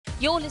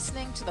You're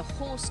listening to the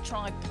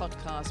HorseTribe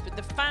podcast with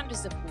the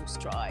founders of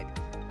HorseTribe.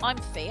 I'm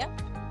Thea.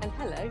 And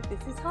hello,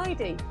 this is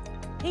Heidi.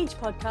 Each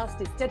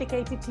podcast is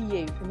dedicated to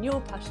you and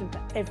your passion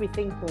for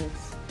everything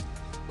horse.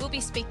 We'll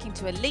be speaking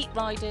to elite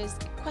riders,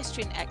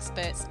 equestrian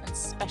experts and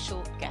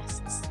special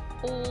guests,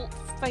 all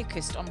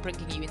focused on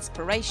bringing you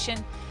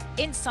inspiration,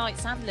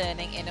 insights and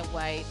learning in a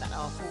way that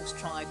our horse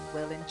tribe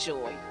will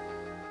enjoy.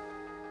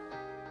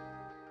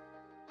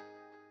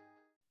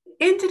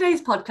 In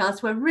today's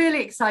podcast, we're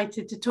really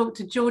excited to talk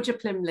to Georgia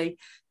Plimbley.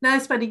 Now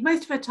spending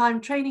most of her time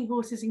training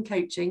horses and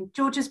coaching,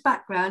 Georgia's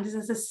background is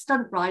as a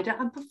stunt rider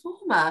and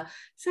performer.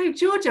 So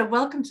Georgia,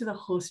 welcome to the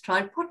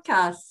HorseTribe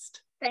podcast.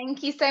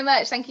 Thank you so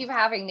much. Thank you for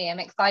having me. I'm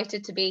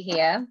excited to be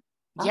here.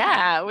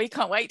 Yeah, we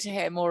can't wait to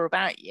hear more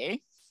about you.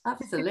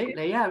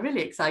 Absolutely, yeah,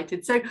 really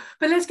excited.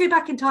 But let's go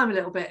back in time a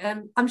little bit.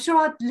 I'm sure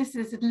our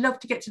listeners would love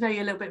to get to know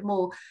you a little bit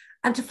more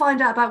and to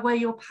find out about where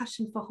your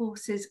passion for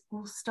horses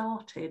all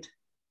started.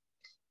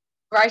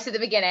 Right at the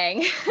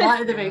beginning.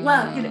 Right at the beginning.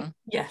 Well,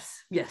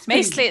 yes.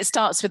 Mostly it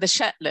starts with a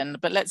Shetland,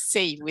 but let's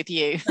see with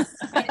you.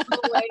 It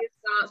always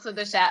starts with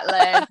the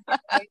Shetland.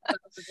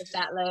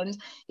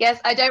 Yes,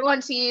 I don't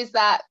want to use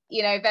that,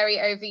 very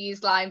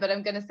overused line, but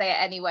I'm going to say it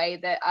anyway,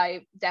 that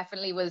I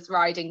definitely was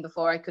riding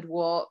before I could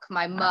walk.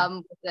 My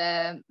mum was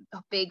a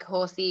big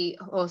horsey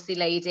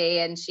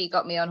lady, and she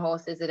got me on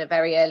horses at a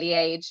very early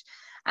age.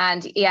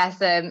 And yes,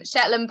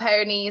 Shetland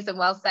ponies and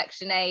Welsh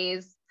Section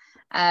A's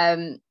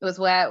was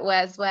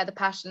where the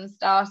passion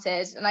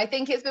started. And I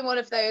think it's been one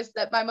of those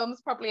that my mum's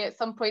probably at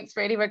some points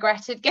really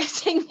regretted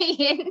getting me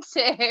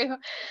into,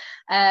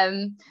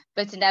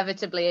 but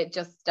inevitably it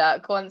just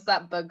stuck. Once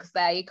that bug's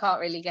there, you can't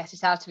really get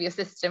it out of your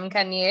system,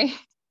 can you?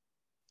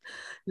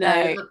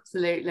 No,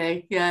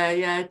 absolutely.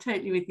 Yeah,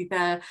 totally with you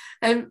there.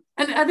 And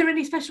are there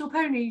any special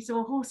ponies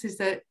or horses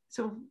that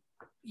sort of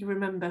you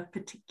remember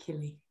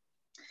particularly?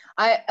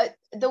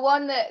 The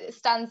one that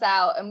stands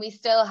out, and we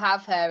still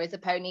have her, is a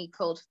pony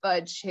called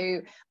Fudge,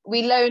 who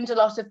we loaned a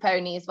lot of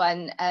ponies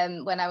when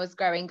I was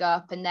growing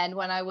up. And then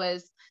when I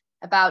was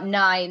about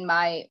 9,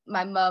 my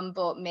mum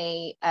bought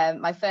me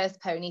my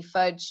first pony,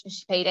 Fudge.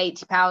 She paid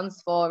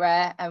 £80 for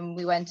her, and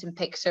we went and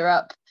picked her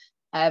up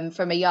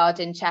from a yard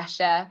in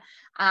Cheshire.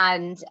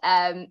 And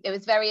it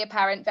was very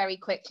apparent very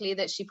quickly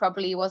that she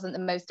probably wasn't the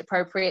most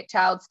appropriate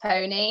child's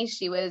pony.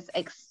 She was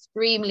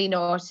extremely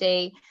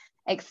naughty,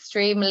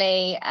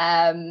 extremely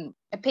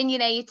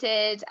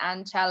opinionated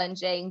and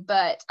challenging,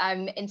 but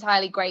I'm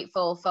entirely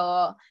grateful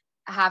for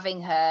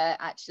having her,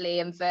 actually,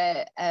 and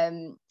for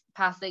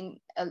passing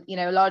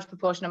a large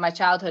proportion of my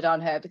childhood on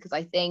her, because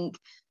I think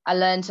I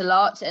learned a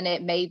lot, and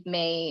it made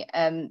me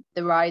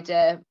the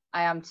rider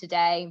I am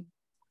today.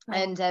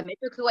 And it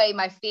took away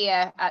my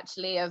fear,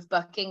 actually, of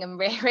bucking and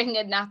rearing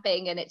and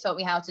napping, and it taught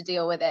me how to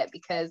deal with it,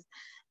 because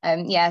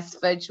yes,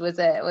 Fudge was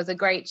a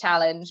great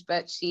challenge,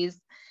 but she's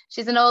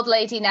an old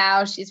lady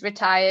now. She's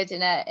retired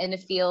in a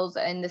field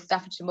in the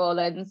Staffordshire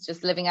Moorlands,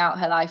 just living out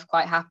her life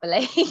quite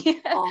happily.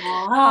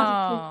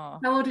 How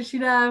old is she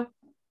now?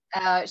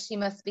 She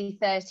must be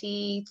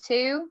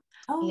 32.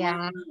 Oh,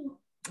 yeah. Wow.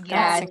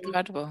 That's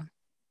incredible.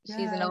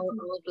 She's an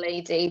old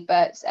lady,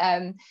 but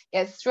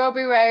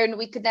Strawberry Roan,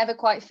 we could never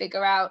quite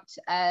figure out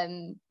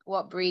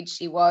what breed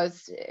she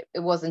was. It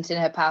wasn't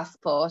in her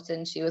passport,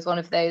 and she was one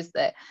of those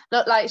that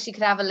looked like she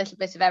could have a little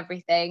bit of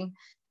everything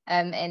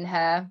in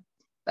her.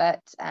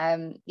 But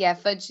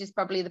Fudge is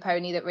probably the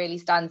pony that really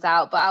stands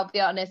out. But I'll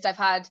be honest,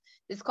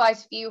 there's quite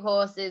a few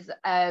horses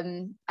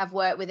I've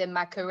worked with in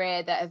my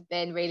career that have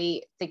been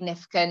really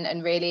significant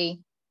and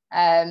really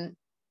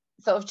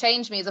sort of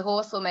changed me as a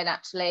horsewoman,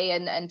 actually,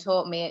 and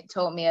taught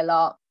me a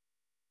lot.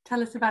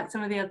 Tell us about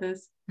some of the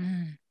others.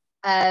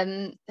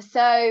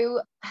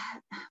 So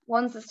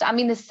ones that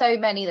there's so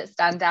many that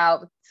stand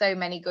out, so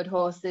many good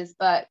horses,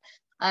 but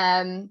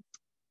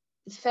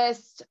the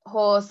first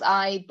horse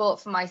I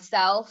bought for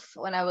myself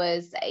when I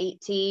was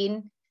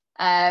 18,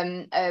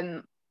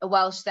 a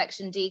Welsh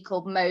Section D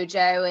called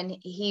Mojo, and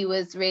he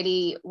was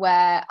really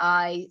where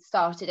I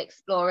started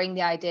exploring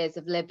the ideas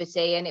of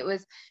liberty. And it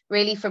was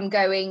really from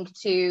going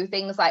to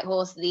things like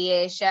Horse of the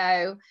Year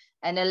show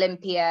and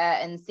Olympia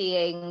and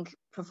seeing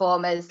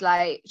performers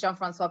like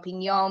Jean-Francois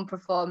Pignon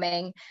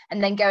performing,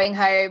 and then going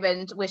home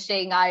and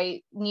wishing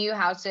I knew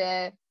how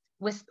to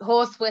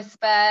horse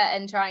whisper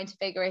and trying to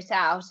figure it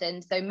out.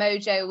 And so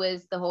Mojo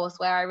was the horse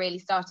where I really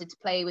started to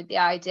play with the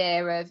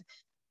idea of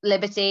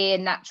liberty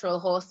and natural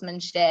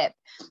horsemanship.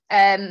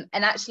 And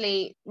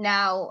actually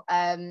now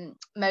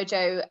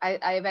Mojo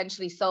I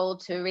eventually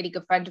sold to a really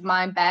good friend of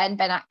mine, Ben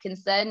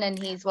Atkinson, and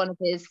he's one of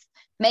his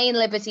main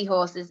liberty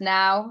horses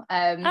now.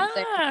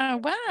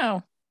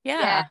 Wow.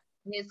 Yeah,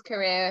 his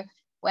career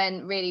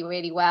went really,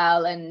 really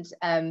well, and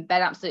Ben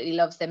absolutely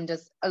loves him,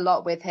 does a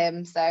lot with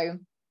him. So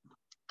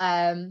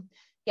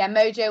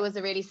Mojo was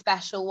a really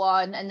special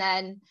one. And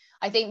then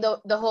I think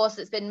the horse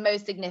that's been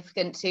most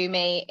significant to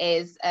me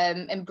is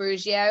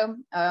Imbrugio.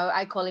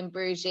 I call him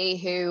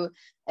Brugie, who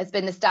has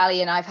been the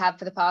stallion I've had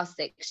for the past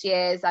 6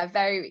 years. I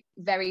very,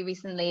 very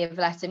recently have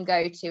let him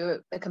go to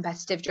a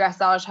competitive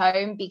dressage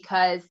home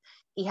because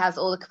he has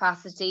all the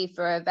capacity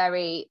for a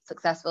very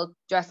successful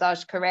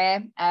dressage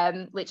career,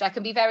 which I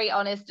can be very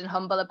honest and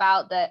humble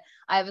about, that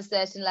I have a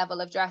certain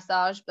level of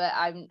dressage, but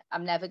I'm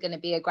never going to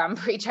be a Grand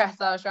Prix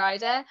dressage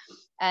rider.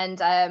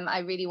 And I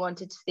really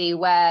wanted to see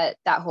where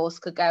that horse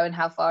could go and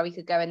how far he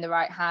could go in the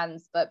right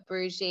hands. But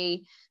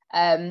Bruges,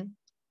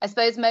 I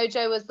suppose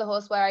Mojo was the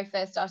horse where I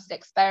first started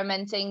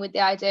experimenting with the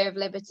idea of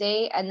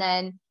Liberty. And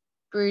then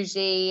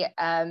Bruges,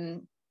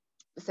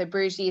 so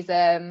Bruges is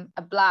a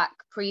black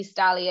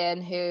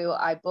pre-stallion who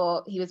I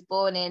bought. He was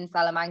born in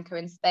Salamanca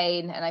in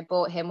Spain, and I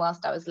bought him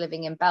whilst I was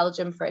living in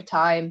Belgium for a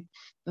time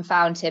and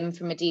found him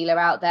from a dealer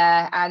out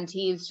there. And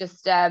he's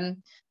just the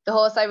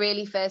horse I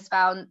really first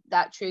found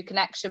that true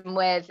connection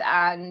with,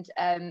 and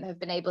have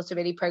been able to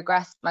really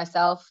progress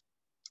myself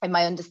in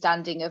my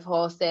understanding of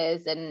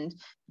horses and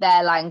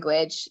their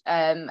language.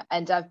 And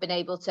I've been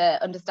able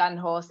to understand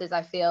horses,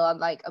 I feel, on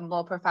like a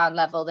more profound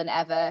level than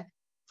ever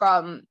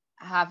from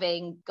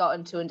having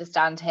gotten to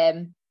understand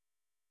him.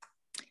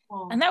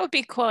 And that would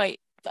be quite,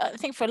 I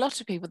think for a lot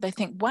of people, they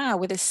think, wow,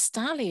 with a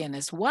stallion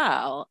as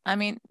well. I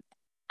mean,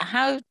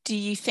 how do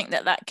you think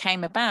that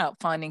came about,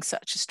 finding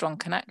such a strong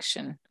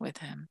connection with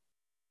him?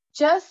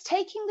 Just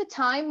taking the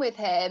time with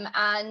him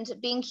and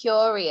being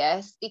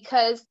curious,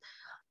 because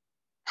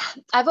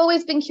I've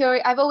always been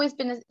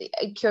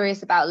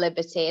curious about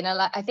Liberty. And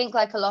I think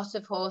like a lot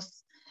of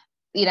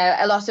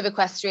a lot of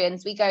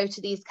equestrians, we go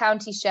to these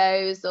county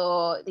shows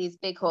or these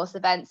big horse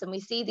events and we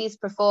see these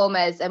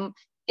performers, and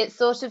it's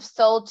sort of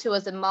sold to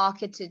us and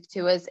marketed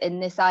to us in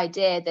this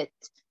idea that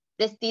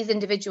these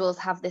individuals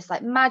have this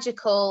like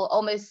magical,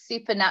 almost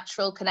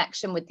supernatural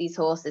connection with these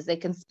horses. They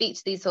can speak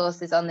to these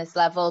horses on this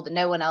level that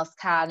no one else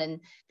can,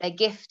 and they're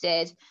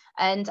gifted.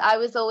 And I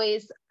was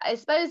always, I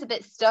suppose, a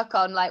bit stuck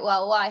on like,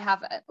 well, why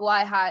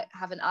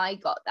haven't I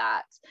got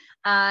that?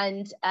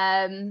 And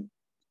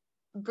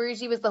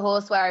Bruges was the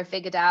horse where I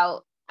figured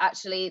out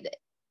actually that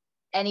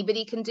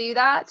anybody can do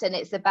that, and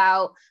it's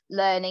about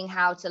learning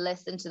how to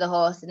listen to the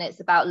horse, and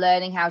it's about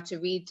learning how to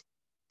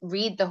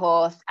read the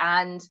horse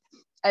and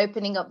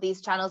opening up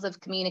these channels of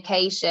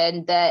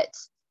communication that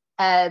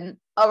are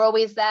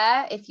always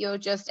there if you're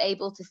just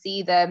able to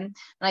see them. And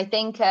I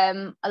think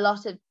a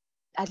lot of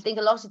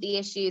the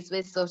issues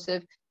with sort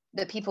of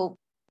that people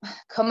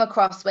come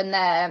across when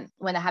they're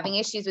having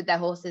issues with their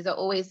horses are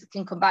always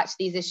can come back to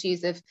these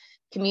issues of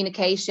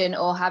communication,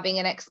 or having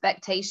an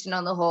expectation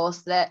on the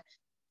horse that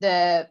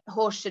the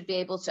horse should be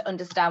able to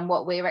understand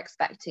what we're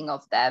expecting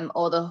of them,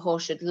 or the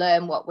horse should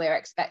learn what we're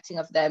expecting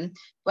of them.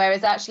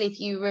 Whereas actually, if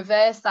you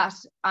reverse that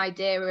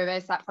idea,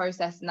 reverse that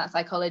process and that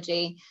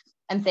psychology,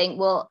 and think,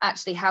 well,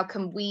 actually, how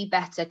can we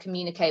better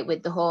communicate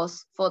with the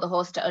horse for the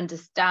horse to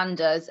understand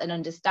us and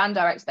understand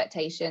our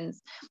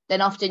expectations,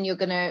 then often you're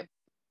going to,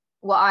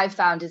 what I've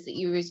found is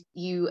that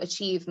you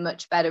achieve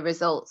much better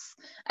results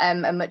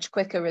and much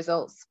quicker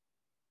results.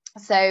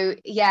 So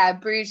yeah,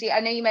 Bruges, I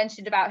know you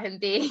mentioned about him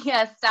being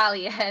a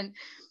stallion,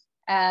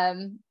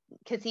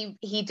 because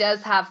he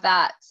does have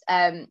that.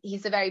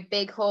 He's a very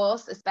big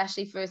horse,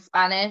 especially for a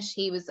Spanish.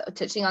 He was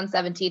touching on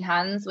 17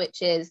 hands,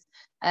 which is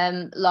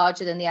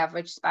larger than the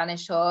average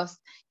Spanish horse.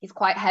 He's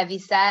quite heavy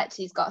set,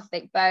 he's got a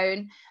thick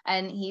bone,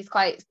 and he's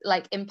quite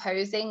like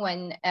imposing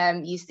when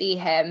you see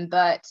him.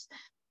 But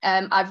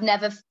I've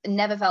never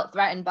felt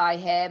threatened by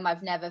him.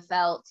 I've never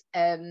felt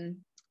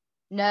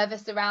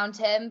nervous around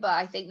him, but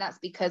I think that's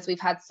because we've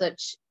had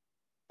such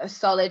a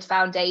solid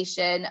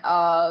foundation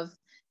of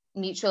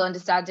mutual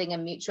understanding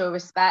and mutual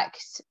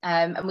respect,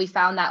 and we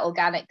found that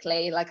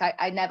organically. Like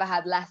I never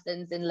had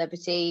lessons in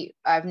Liberty.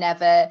 I've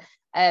never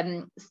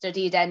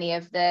studied any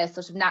of the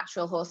sort of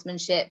natural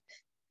horsemanship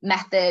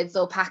methods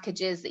or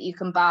packages that you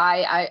can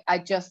buy. I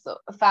just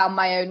found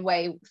my own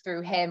way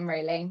through him,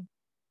 really.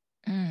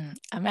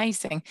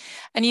 Amazing.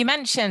 And you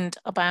mentioned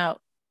about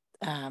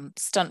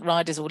stunt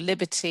riders or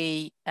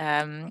Liberty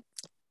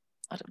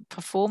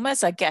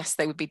performers, I guess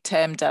they would be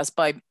termed as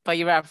by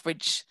your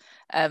average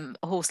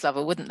horse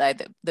lover, wouldn't they,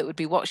 that would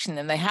be watching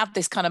them. They have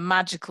this kind of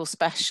magical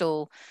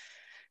special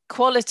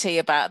quality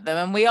about them,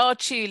 and we are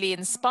truly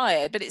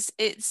inspired. But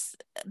it's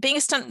being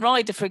a stunt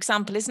rider, for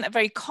example, isn't a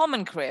very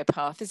common career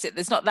path, is it?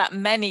 There's not that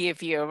many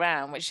of you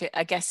around, which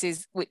I guess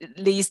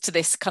leads to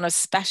this kind of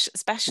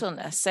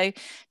specialness. So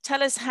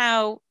tell us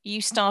how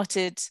you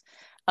started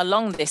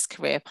along this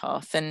career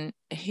path, and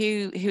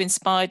who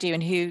inspired you,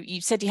 and who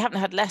you said you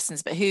haven't had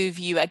lessons, but who have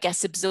you, I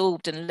guess,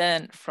 absorbed and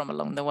learned from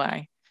along the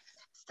way?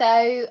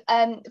 So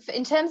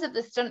in terms of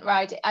the stunt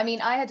riding, I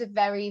mean, I had a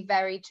very,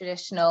 very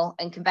traditional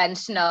and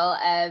conventional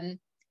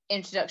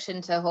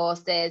introduction to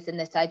horses, in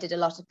that I did a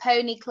lot of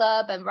pony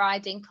club and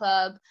riding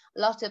club,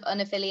 a lot of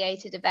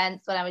unaffiliated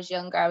events when I was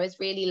younger. I was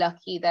really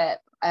lucky that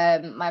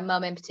my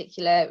mum in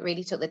particular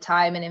really took the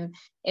time and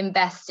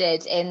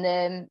invested in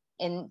them,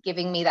 in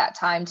giving me that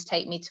time to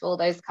take me to all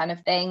those kind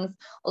of things.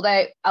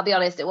 Although I'll be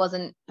honest, it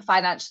wasn't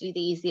financially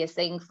the easiest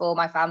thing for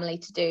my family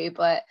to do,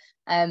 but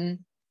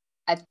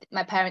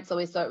my parents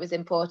always thought it was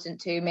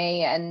important to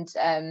me. And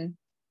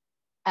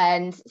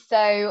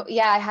so,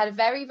 yeah, I had a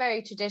very,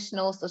 very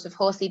traditional sort of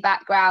horsey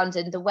background,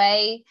 and the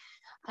way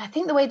I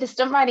think the way the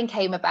stunt riding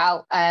came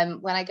about,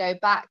 when I go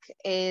back,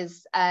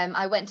 is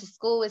I went to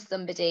school with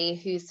somebody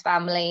whose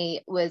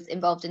family was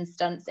involved in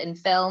stunts in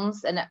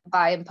films, and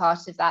by and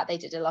part of that, they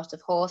did a lot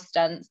of horse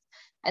stunts.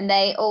 And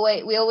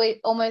we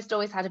almost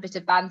always had a bit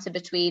of banter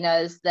between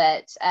us,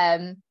 that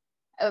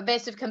a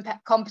bit of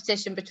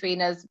competition between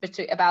us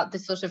about the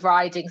sort of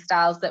riding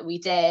styles that we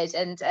did.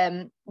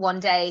 And one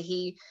day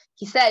he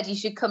said, you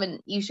should come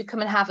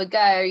and have a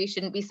go. You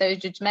shouldn't be so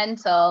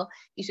judgmental.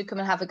 You should come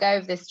and have a go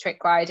of this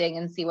trick riding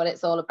and see what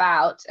it's all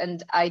about.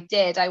 And I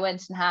did. I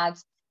went and had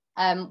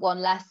one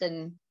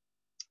lesson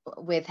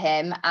with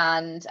him,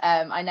 and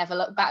I never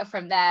looked back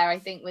from there. I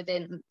think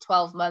within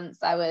 12 months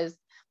I was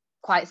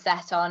quite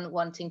set on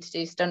wanting to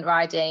do stunt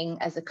riding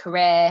as a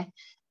career.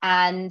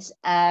 And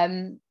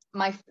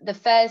the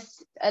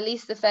first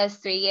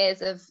 3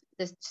 years of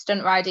the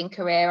stunt riding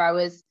career, I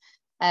was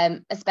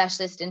a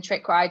specialist in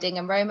trick riding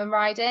and Roman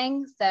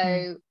riding.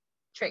 So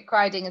trick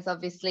riding is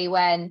obviously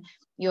when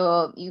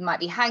you might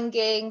be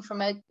hanging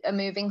from a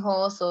moving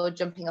horse, or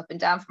jumping up and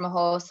down from a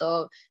horse,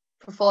 or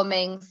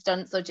performing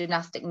stunts or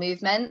gymnastic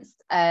movements.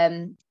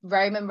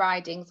 Roman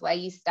riding is where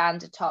you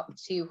stand atop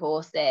two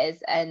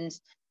horses, and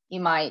you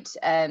might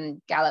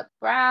gallop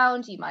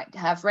around, you might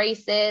have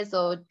races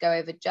or go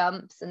over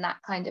jumps and that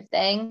kind of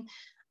thing.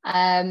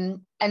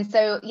 And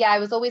so, yeah, I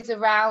was always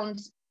around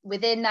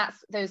within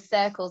those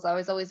circles. I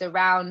was always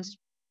around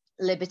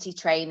Liberty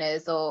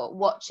trainers or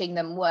watching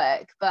them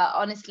work. But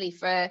honestly,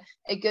 for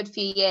a good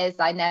few years,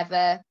 I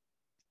never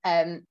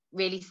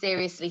really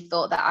seriously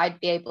thought that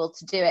I'd be able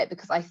to do it,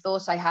 because I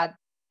thought I had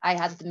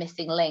the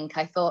missing link.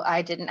 I thought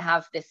I didn't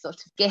have this sort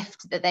of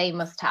gift that they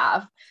must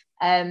have.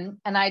 And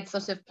I'd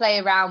sort of play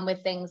around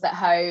with things at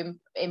home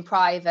in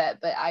private,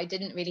 but I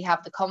didn't really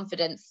have the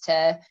confidence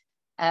to,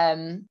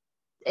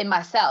 in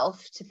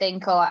myself, to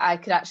think, oh, I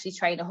could actually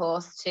train a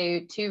horse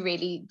to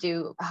really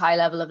do a high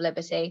level of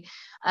liberty.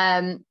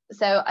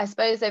 So I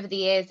suppose over the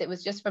years, it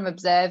was just from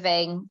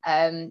observing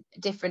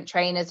different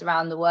trainers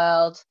around the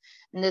world.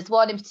 And there's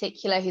one in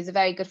particular who's a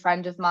very good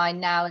friend of mine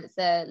now. It's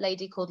a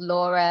lady called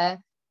Laura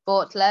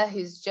Bortler,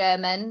 who's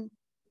German.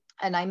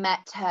 And I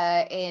met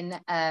her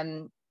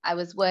I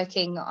was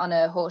working on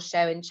a horse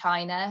show in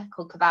China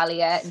called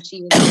Cavalier, and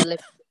she was a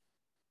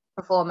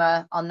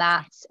performer on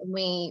that. And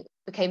we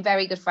became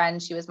very good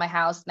friends. She was my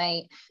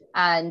housemate,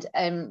 and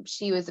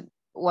she was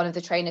one of the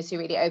trainers who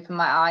really opened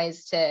my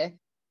eyes to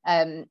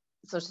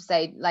sort of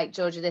say, like,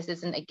 Georgia, this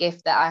isn't a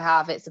gift that I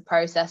have. It's a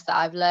process that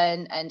I've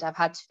learned and I've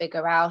had to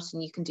figure out,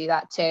 and you can do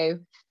that too.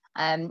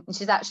 And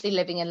she's actually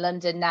living in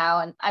London now,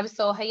 and I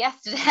saw her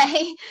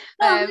yesterday.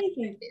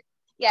 Amazing.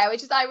 Yeah,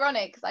 which is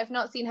ironic because I've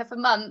not seen her for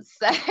months.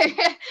 So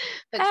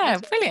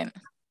but brilliant.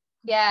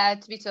 Yeah,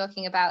 to be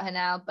talking about her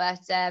now. But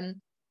that's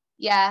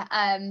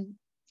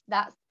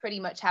pretty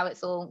much how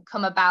it's all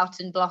come about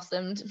and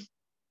blossomed.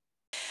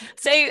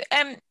 So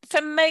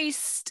for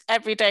most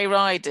everyday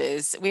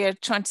riders, we are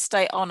trying to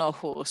stay on a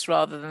horse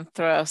rather than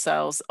throw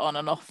ourselves on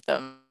and off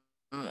them,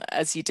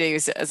 as you do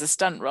as a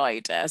stunt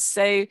rider.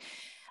 So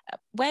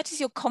where does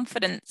your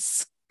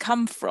confidence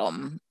come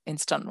from in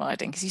stunt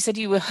riding? Because you said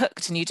you were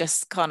hooked and you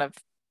just kind of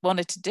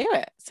wanted to do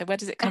it. So where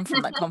does it come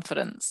from, that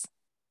confidence?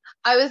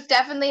 I was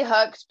definitely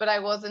hooked, but I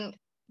wasn't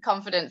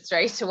confident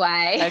straight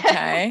away.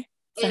 Okay.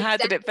 So how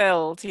did it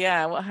build?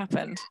 Yeah, what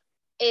happened?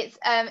 It's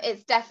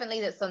definitely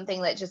that's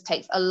something that just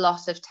takes a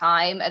lot of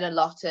time and a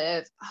lot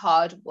of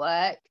hard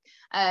work.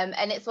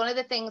 And it's one of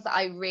the things that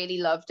I really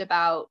loved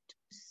about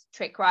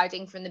trick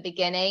riding from the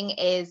beginning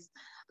is,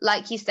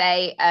 like you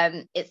say,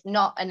 it's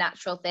not a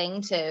natural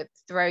thing to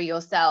throw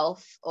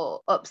yourself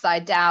or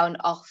upside down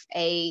off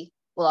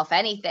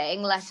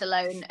anything, let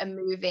alone a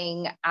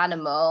moving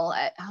animal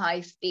at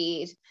high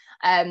speed.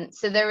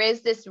 So there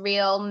is this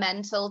real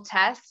mental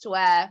test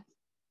where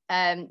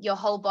your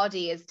whole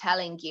body is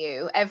telling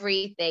you,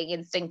 everything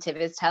instinctive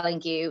is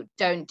telling you,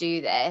 don't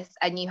do this.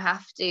 And you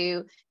have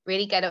to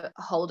really get a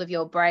hold of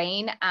your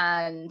brain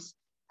and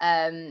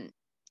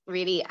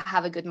really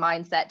have a good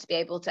mindset to be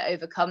able to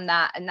overcome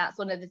that. And that's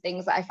one of the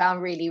things that I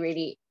found really,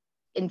 really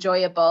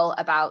enjoyable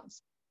about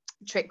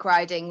trick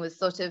riding, was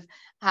sort of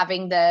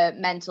having the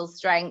mental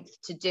strength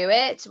to do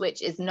it,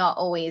 which is not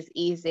always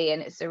easy,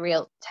 and it's a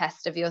real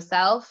test of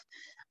yourself.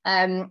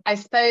 I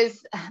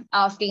suppose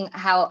asking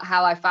how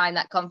I find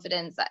that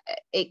confidence,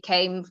 it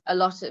came a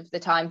lot of the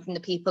time from the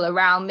people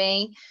around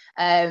me,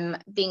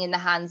 being in the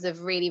hands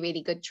of really,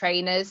 really good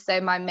trainers. So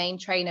my main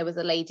trainer was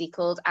a lady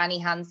called Annie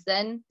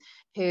Hansen,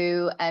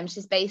 who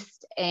she's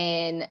based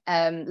in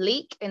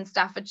Leek in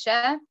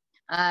Staffordshire.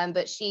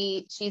 But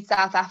she's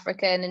South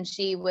African, and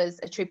she was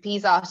a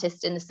trapeze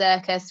artist in the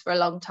circus for a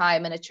long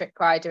time and a trick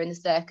rider in the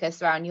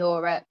circus around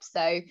Europe.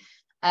 So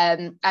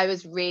I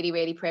was really,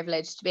 really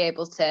privileged to be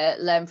able to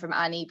learn from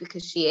Annie,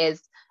 because she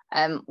is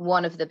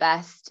one of the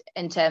best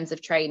in terms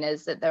of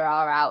trainers that there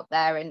are out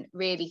there, and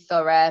really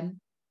thorough,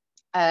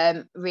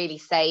 really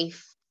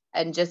safe,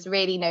 and just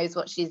really knows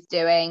what she's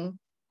doing.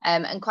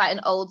 And quite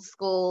an old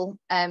school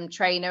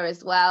trainer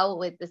as well,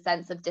 with the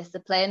sense of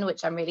discipline,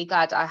 which I'm really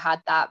glad I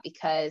had that,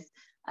 because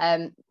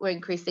we're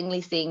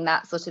increasingly seeing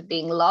that sort of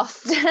being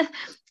lost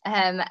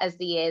as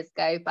the years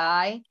go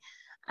by.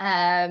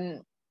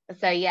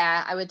 So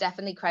yeah, I would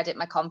definitely credit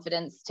my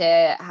confidence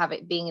to have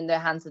it being in the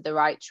hands of the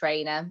right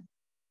trainer.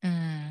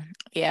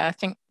 Yeah, I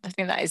think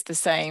that is the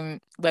same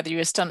whether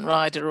you're a stunt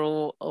rider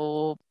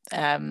or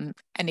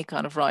any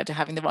kind of rider.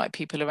 Having the right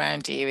people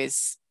around you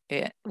is,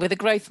 with a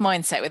growth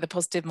mindset, with a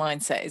positive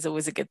mindset, is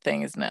always a good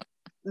thing, isn't it?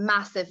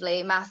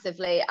 Massively.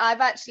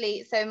 I've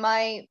actually, so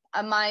my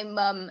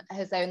mum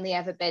has only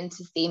ever been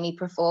to see me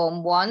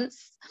perform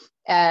once,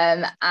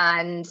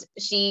 and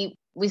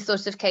we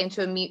sort of came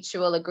to a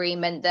mutual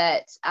agreement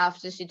that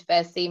after she'd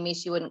first seen me,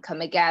 she wouldn't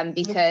come again,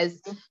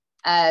 because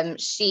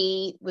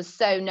she was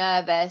so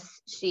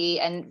nervous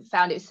and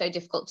found it so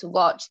difficult to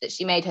watch that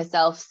she made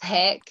herself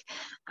sick,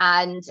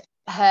 and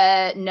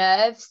her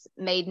nerves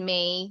made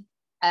me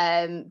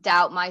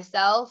doubt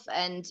myself.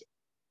 And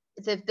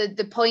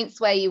the points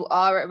where you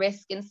are at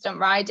risk in stunt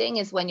riding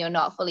is when you're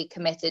not fully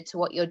committed to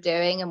what you're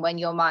doing and when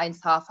your mind's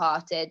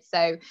half-hearted.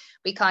 So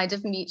we kind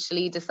of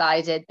mutually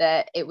decided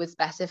that it was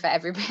better for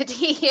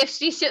everybody if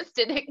she just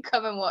didn't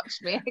come and watch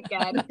me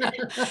again.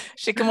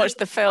 She can watch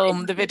the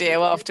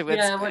video afterwards.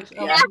 Yeah,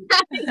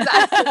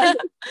 exactly.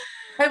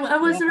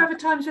 And was there ever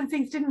times when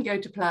things didn't go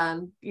to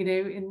plan,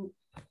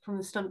 from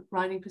the stunt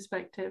riding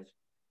perspective?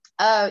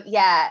 Oh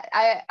yeah,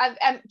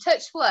 I've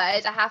touch wood,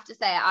 I have to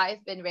say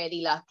I've been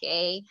really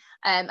lucky,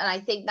 and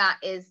I think that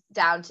is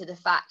down to the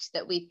fact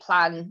that we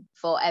plan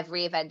for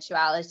every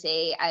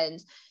eventuality, and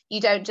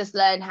you don't just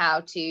learn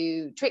how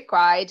to trick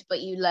ride,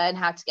 but you learn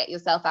how to get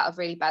yourself out of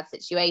really bad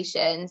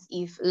situations.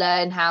 You've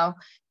learned how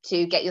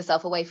to get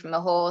yourself away from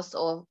a horse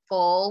or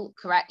fall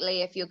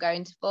correctly if you're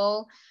going to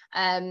fall.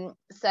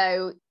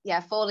 So yeah,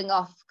 falling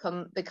off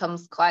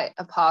becomes quite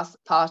a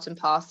part and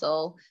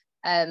parcel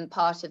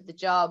part of the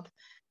job.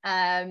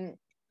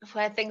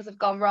 Where things have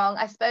gone wrong,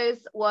 I suppose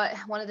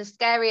one of the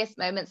scariest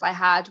moments I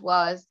had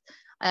was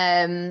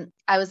I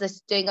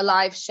was doing a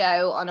live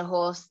show on a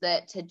horse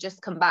that had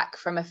just come back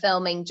from a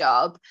filming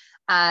job,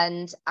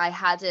 and I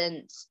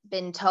hadn't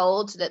been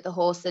told that the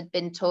horse had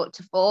been taught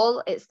to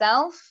fall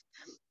itself.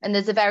 And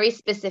there's a very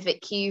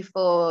specific cue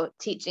for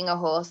teaching a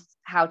horse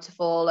how to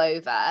fall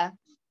over,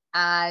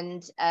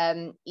 and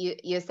you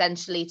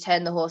essentially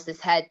turn the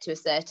horse's head to a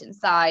certain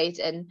side,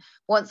 and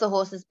once the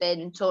horse has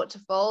been taught to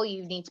fall,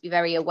 you need to be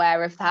very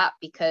aware of that,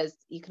 because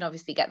you can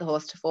obviously get the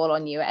horse to fall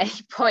on you at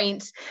any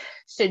point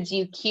should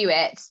you cue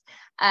it.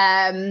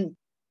 And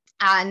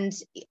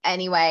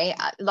anyway,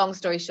 long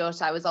story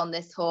short, I was on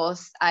this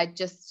horse. I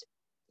just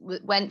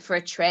went for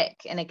a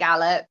trick in a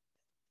gallop,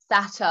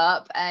 sat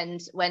up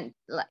and went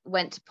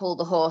to pull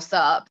the horse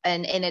up,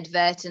 and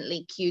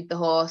inadvertently cued the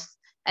horse,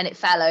 and it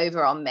fell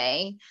over on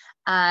me.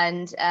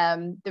 And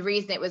the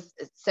reason it was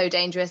so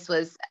dangerous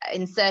was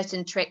in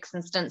certain tricks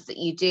and stunts that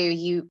you do,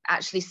 you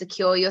actually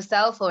secure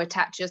yourself or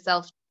attach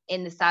yourself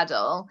in the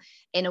saddle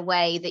in a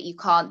way that you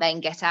can't then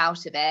get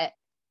out of it.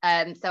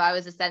 So I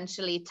was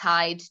essentially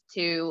tied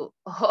to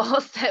a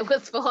horse that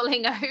was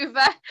falling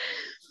over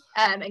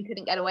and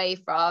couldn't get away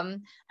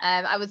from.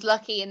 I was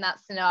lucky in that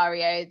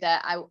scenario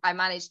that I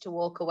managed to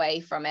walk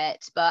away from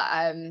it, but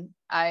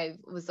I've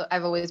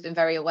always been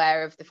very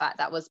aware of the fact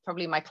that was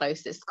probably my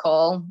closest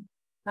call.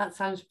 That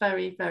sounds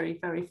very, very,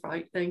 very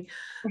frightening.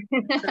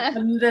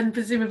 And then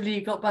presumably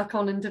you got back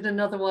on and did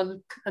another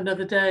one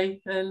another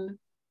day. And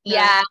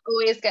yeah,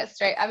 always get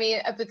straight. I mean,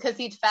 because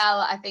he'd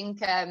fell, I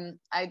think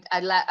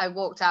I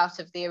walked out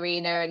of the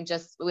arena and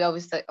we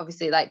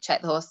obviously like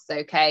check the horse is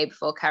okay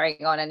before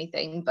carrying on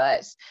anything.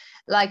 But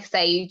like I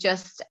say, you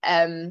just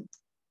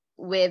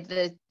with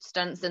the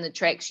stunts and the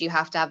tricks, you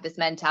have to have this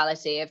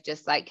mentality of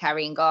just like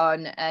carrying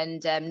on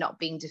and not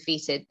being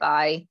defeated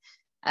by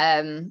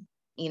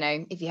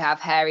if you have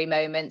hairy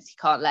moments, you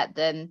can't let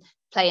them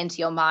play into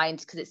your mind,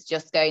 because it's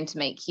just going to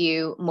make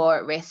you more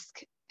at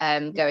risk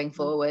going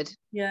forward.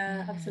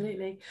 Yeah,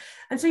 absolutely.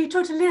 And so you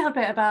talked a little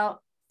bit about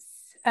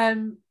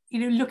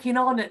looking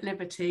on at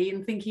Liberty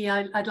and thinking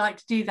I'd like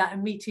to do that,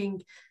 and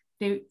meeting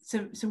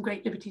some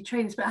great Liberty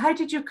trainers. But how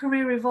did your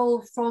career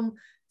evolve from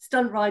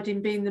stunt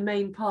riding being the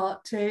main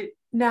part to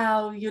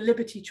now your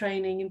Liberty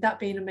training and that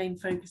being a main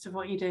focus of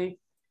what you do?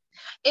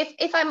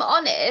 If I'm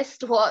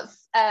honest,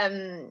 what's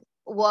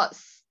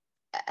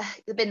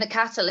been the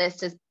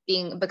catalyst has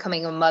been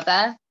becoming a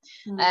mother.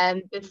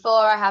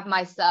 Before I had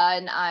my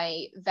son,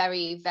 I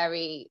very,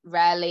 very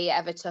rarely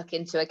ever took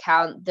into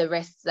account the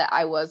risks that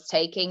I was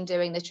taking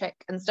doing the trick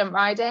and stunt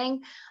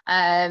riding.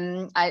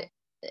 I'm a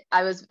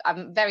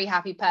very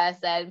happy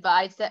person, but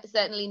I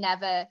certainly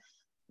never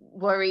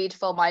worried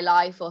for my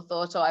life or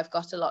thought, oh, I've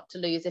got a lot to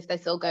lose if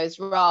this all goes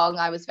wrong.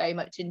 I was very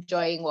much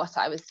enjoying what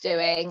I was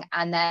doing.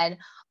 And then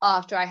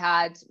after I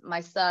had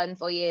my son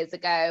 4 years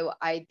ago,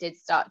 I did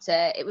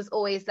it was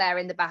always there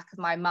in the back of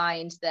my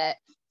mind that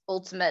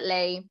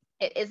ultimately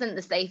it isn't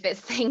the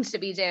safest thing to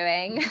be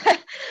doing.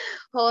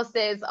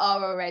 Horses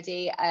are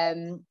already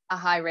a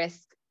high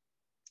risk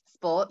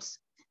sport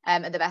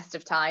at the best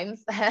of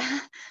times.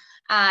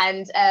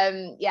 And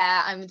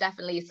yeah, I'm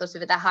definitely sort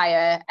of at the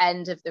higher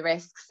end of the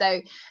risk.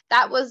 So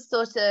that was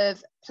sort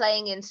of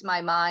playing into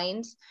my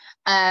mind.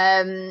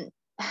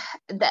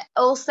 That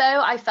also,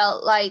 I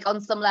felt like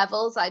on some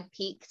levels I'd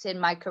peaked in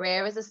my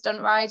career as a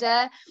stunt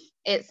rider.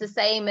 It's the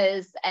same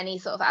as any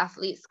sort of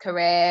athlete's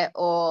career,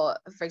 or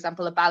for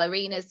example a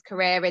ballerina's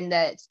career, in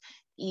that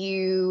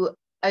you're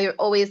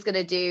always going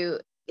to do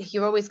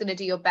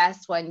your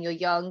best when you're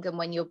young and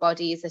when your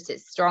body is at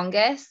its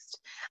strongest.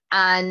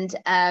 And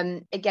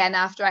again,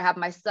 after I had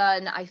my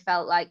son, I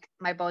felt like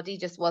my body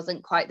just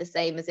wasn't quite the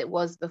same as it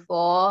was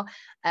before.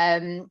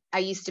 I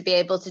used to be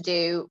able to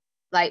do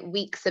like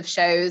weeks of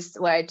shows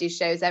where I'd do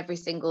shows every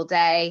single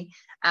day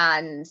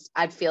and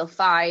I'd feel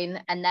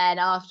fine. And then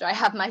after I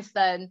had my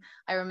son,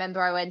 I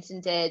remember I went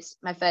and did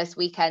my first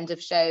weekend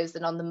of shows,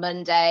 and on the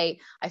Monday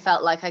I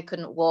felt like I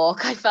couldn't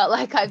walk. I felt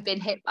like I'd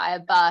been hit by a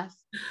bus.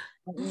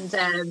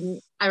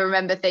 And I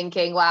remember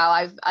thinking,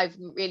 wow, I've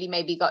really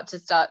maybe got to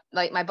start,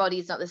 like, my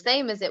body's not the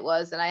same as it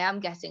was, and I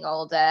am getting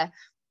older,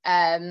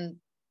 and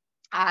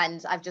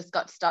I've just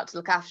got to start to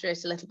look after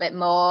it a little bit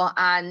more.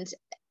 And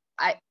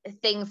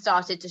things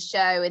started to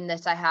show in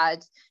that I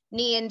had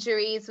knee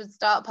injuries would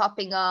start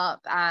popping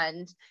up,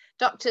 and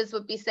doctors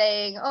would be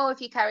saying, oh,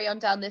 if you carry on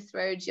down this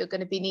road, you're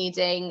going to be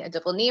needing a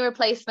double knee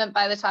replacement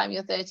by the time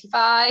you're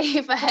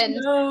 35. And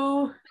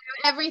no.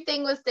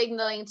 Everything was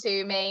signaling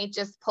to me,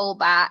 just pull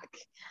back.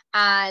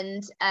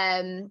 And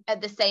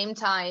at the same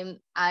time,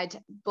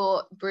 I'd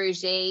bought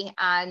Brugie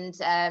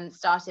and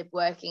started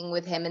working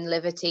with him in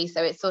Liberty.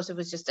 So it sort of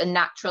was just a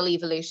natural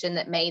evolution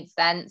that made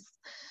sense.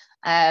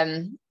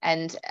 And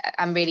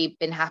I'm really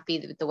been happy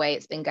with the way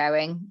it's been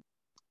going.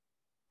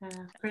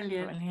 Yeah,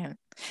 brilliant.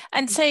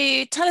 And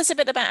so tell us a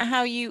bit about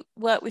how you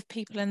work with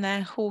people and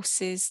their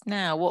horses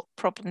now. What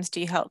problems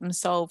do you help them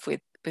solve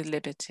with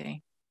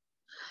Liberty?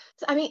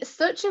 I mean,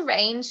 such a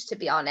range, to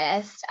be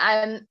honest.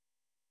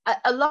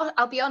 A lot,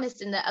 I'll be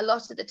honest, in that a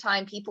lot of the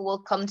time people will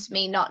come to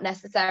me not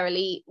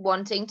necessarily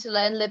wanting to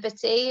learn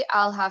Liberty.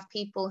 I'll have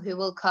people who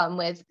will come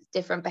with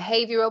different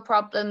behavioural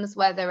problems,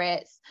 whether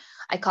it's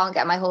I can't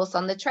get my horse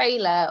on the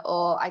trailer,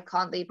 or I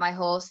can't lead my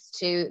horse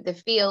to the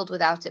field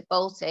without it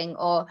bolting,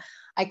 or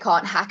I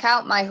can't hack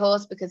out my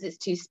horse because it's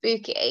too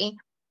spooky.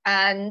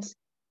 And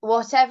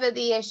whatever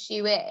the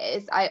issue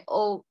is,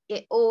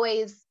 it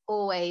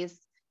always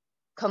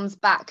comes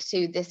back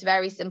to this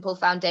very simple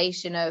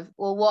foundation of,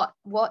 well,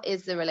 what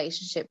is the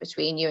relationship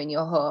between you and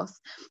your horse?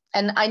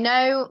 And I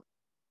know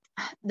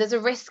there's a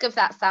risk of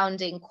that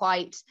sounding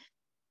quite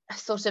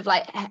sort of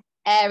like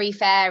airy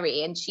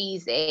fairy and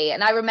cheesy.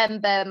 And I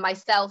remember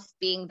myself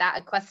being that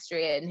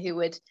equestrian who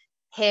would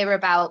hear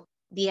about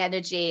the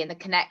energy and the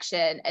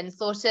connection and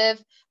sort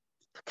of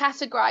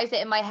categorize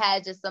it in my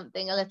head as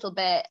something a little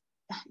bit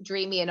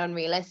dreamy and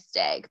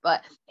unrealistic,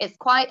 but it's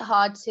quite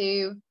hard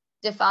to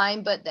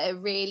define. But there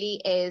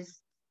really is,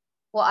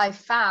 what I've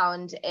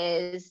found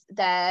is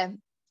there,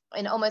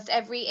 in almost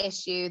every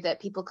issue that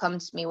people come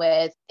to me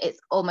with, it's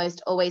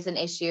almost always an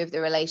issue of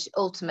the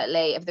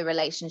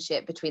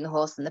relationship between the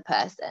horse and the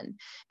person.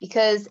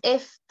 Because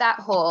if that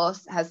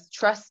horse has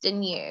trust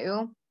in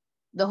you,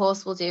 the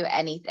horse will do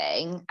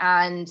anything,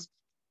 and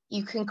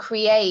you can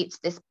create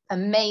this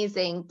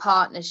amazing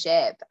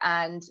partnership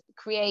and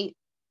create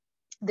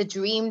the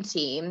dream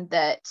team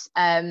that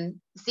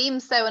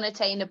seems so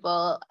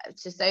unattainable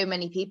to so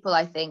many people.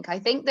 I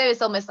think there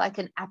is almost like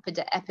an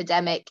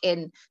epidemic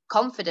in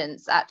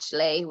confidence,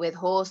 actually, with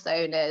horse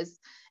owners.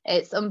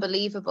 It's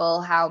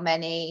unbelievable how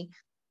many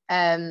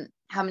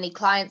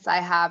clients I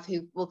have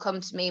who will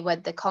come to me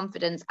with the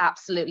confidence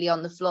absolutely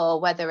on the floor,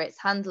 whether it's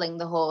handling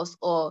the horse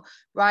or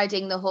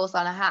riding the horse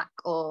on a hack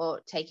or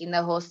taking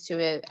the horse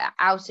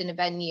out in a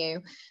venue.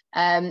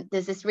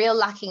 There's this real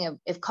lacking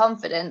of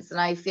confidence,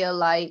 and I feel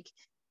like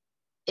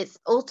it's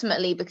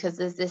ultimately because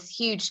there's this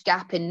huge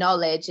gap in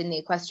knowledge in the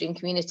equestrian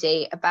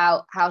community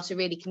about how to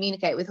really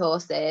communicate with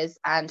horses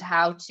and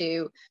how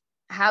to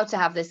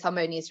have this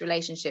harmonious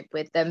relationship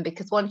with them.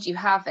 Because once you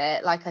have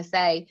it, like I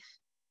say,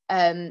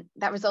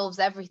 that resolves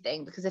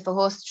everything, because if a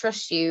horse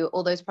trusts you,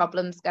 all those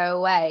problems go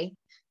away.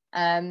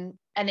 And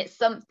it's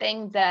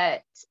something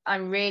that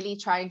I'm really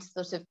trying to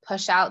sort of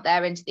push out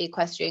there into the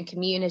equestrian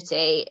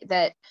community,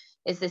 that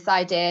is this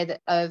idea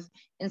of,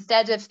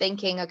 instead of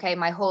thinking, okay,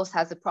 my horse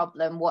has a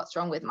problem, what's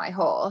wrong with my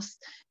horse,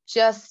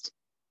 just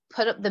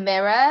put up the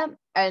mirror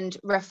and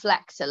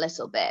reflect a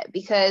little bit.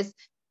 Because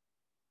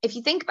if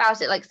you think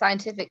about it, like,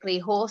 scientifically,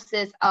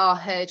 horses are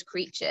herd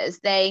creatures.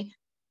 They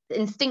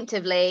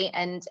instinctively,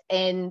 and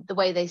in the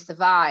way they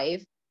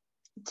survive,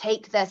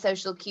 take their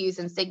social cues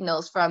and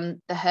signals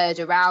from the herd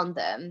around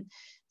them.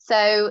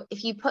 So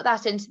if you put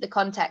that into the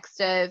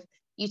context of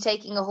you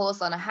taking a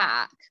horse on a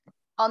hack,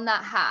 on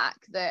that hack,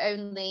 the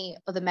only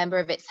other member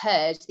of its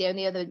herd, the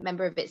only other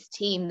member of its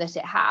team that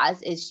it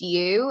has is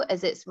you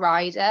as its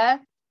rider.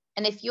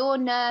 And if you're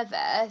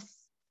nervous,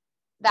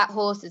 that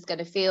horse is going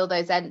to feel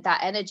that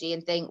energy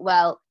and think,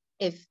 well,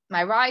 if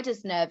my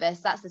rider's nervous,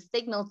 that's a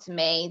signal to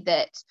me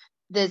that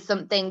there's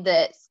something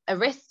that's a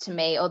risk to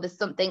me, or there's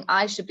something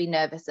I should be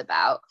nervous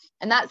about.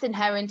 And that's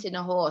inherent in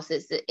a horse.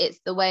 It's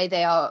the way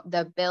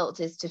they're built,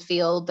 is to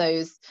feel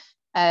those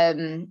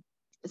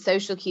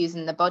social cues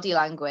in the body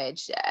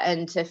language,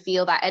 and to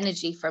feel that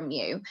energy from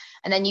you.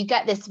 And then you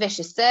get this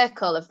vicious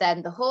circle of,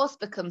 then the horse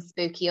becomes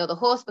spooky, or the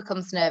horse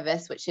becomes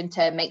nervous, which in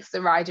turn makes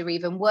the rider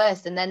even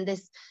worse. And then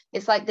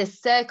it's like this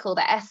circle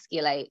that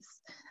escalates.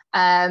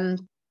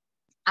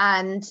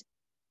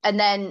 And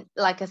then,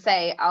 like I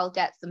say, I'll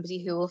get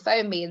somebody who will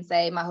phone me and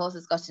say, my horse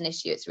has got an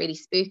issue, it's really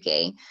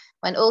spooky.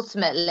 When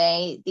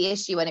ultimately the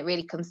issue, when it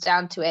really comes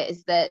down to it,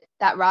 is that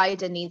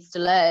rider needs to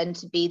learn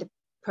to be the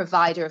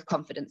provider of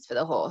confidence for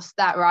the horse.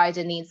 That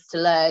rider needs to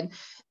learn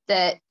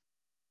that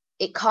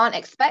it can't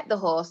expect the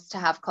horse to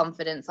have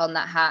confidence on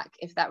that hack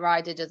if that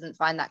rider doesn't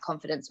find that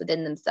confidence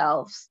within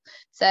themselves.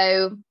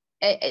 So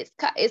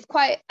it's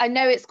quite, I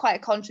know it's quite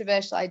a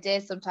controversial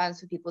idea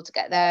sometimes for people to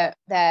get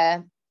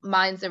their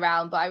minds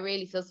around, but I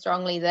really feel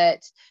strongly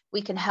that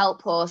we can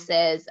help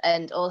horses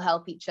and all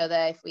help each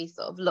other if we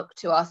sort of look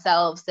to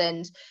ourselves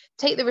and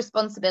take the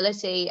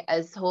responsibility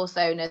as horse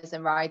owners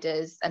and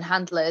riders and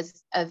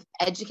handlers of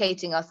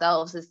educating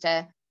ourselves as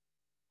to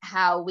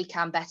how we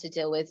can better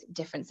deal with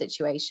different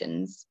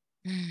situations.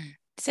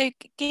 So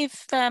give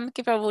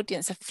our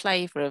audience a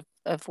flavour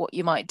of what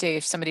you might do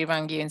if somebody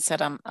rang you and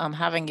said, I'm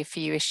having a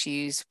few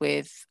issues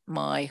with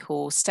my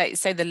horse.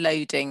 Say the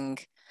loading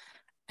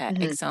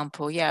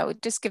example. Yeah,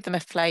 just give them a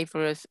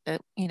flavour of,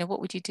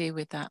 what would you do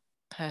with that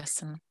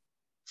person?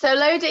 So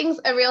loading's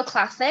a real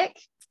classic.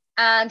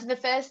 And the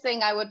first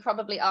thing I would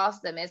probably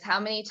ask them is, how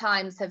many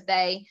times have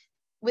they,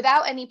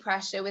 without any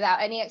pressure,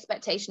 without any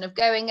expectation of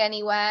going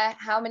anywhere,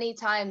 how many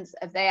times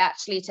have they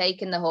actually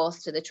taken the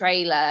horse to the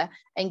trailer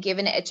and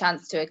given it a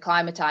chance to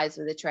acclimatise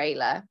with the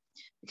trailer?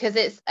 Because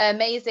it's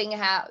amazing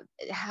how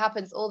it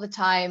happens all the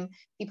time.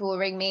 People will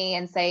ring me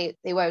and say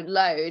they won't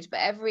load, but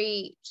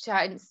every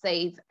chance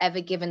they've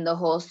ever given the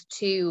horse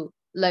to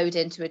load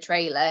into a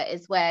trailer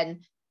is when,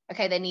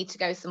 okay, they need to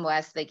go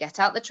somewhere. So they get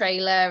out the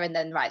trailer and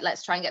then, right,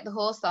 let's try and get the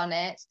horse on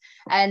it.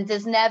 And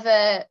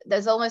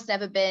there's almost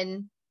never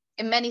been,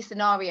 in many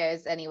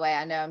scenarios anyway,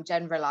 I know I'm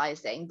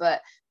generalizing,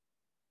 but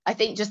I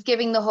think just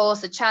giving the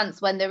horse a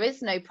chance when there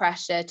is no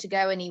pressure to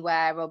go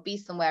anywhere or be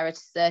somewhere at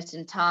a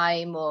certain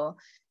time, or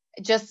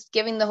just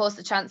giving the horse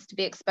a chance to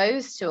be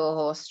exposed to a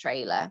horse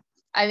trailer.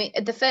 I mean,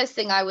 the first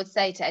thing I would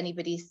say to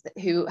anybody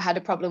who had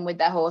a problem with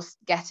their horse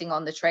getting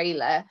on the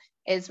trailer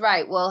is,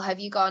 right, well, have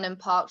you gone and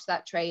parked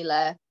that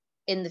trailer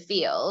in the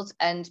field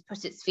and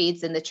put its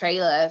feeds in the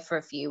trailer for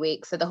a few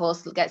weeks so the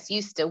horse gets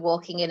used to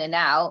walking in and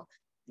out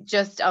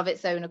just of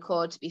its own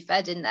accord to be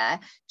fed in there?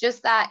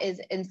 Just that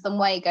is in some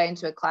way going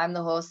to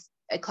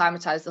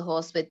acclimatize the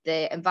horse with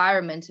the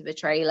environment of a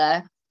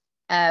trailer.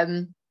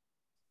 And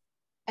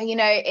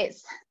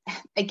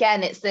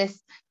it's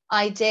this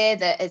idea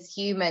that as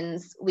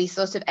humans we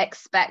sort of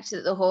expect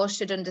that the horse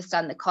should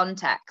understand the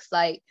context.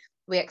 Like,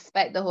 we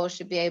expect the horse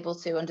should be able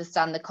to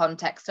understand the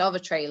context of a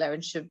trailer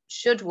and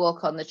should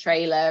walk on the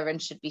trailer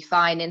and should be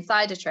fine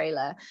inside a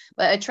trailer.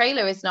 But a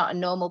trailer is not a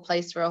normal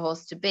place for a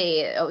horse to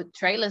be.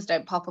 Trailers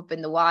don't pop up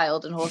in the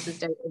wild, and horses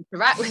don't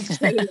interact with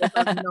trailers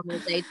on a normal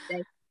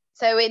day-to-day.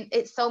 So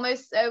it's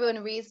almost so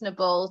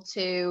unreasonable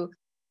to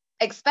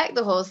expect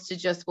the horse to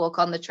just walk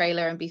on the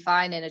trailer and be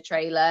fine in a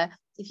trailer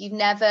if you've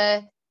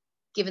never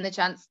given the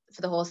chance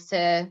for the horse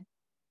to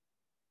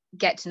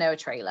get to know a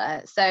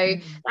trailer. So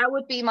that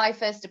would be my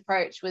first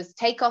approach, was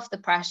take off the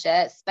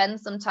pressure,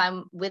 spend some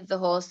time with the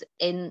horse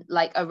in,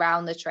 like,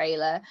 around the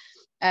trailer.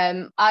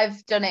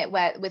 I've done it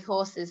with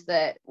horses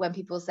that when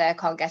people say I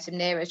can't get him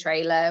near a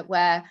trailer,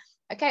 where,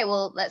 okay,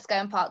 well, let's go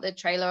and park the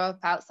trailer up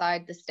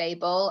outside the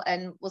stable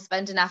and we'll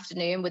spend an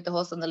afternoon with the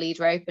horse on the lead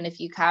rope and a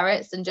few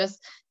carrots and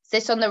just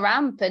sit on the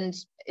ramp. And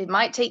it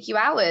might take you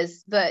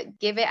hours, but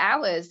give it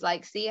hours,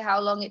 like, see how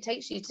long it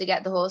takes you to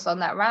get the horse on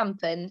that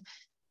ramp.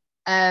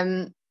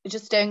 And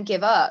just don't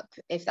give up,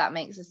 if that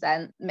makes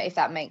sense.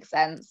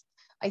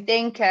 I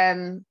think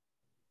the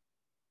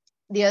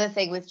other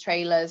thing with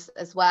trailers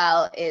as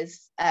well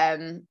is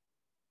I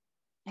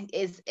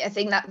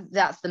think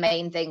that's the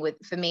main thing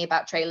for me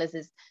about trailers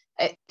is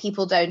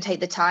people don't take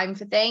the time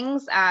for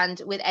things.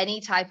 And with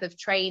any type of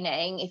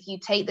training, if you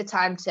take the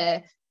time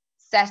to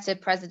set a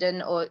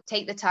precedent, or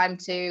take the time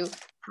to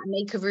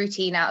make a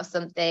routine out of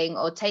something,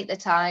 or take the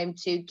time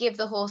to give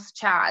the horse a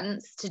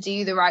chance to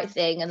do the right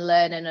thing and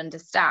learn and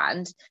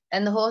understand,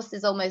 then the horse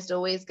is almost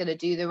always going to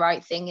do the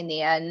right thing in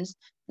the end.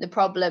 The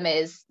problem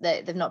is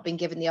that they've not been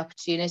given the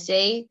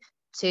opportunity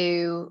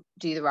to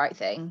do the right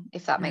thing,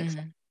 if that makes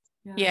sense.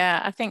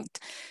 Yeah, I think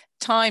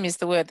time is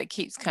the word that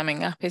keeps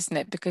coming up, isn't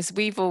it? Because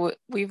we've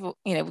got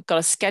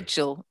a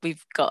schedule,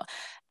 we've got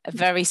a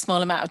very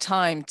small amount of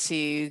time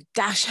to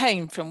dash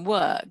home from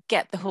work,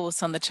 get the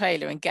horse on the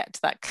trailer and get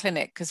to that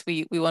clinic because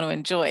we want to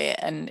enjoy it,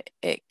 and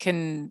it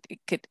can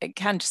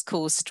just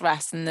cause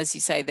stress, and as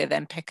you say, they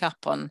then pick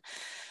up on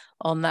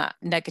that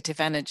negative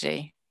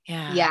energy.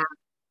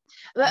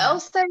 But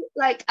also,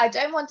 like, I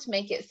don't want to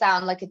make it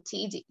sound like a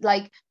tedious,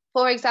 like,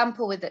 for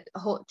example, with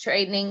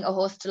training a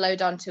horse to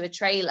load onto a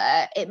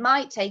trailer, it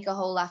might take a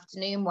whole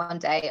afternoon one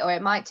day, or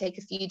it might take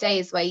a few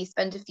days where you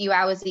spend a few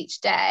hours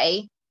each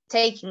day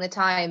taking the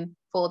time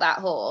for that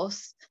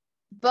horse.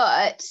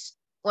 But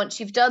once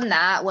you've done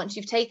that, once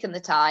you've taken the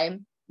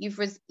time,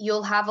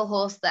 you'll have a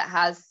horse that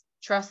has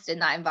trust in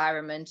that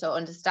environment, or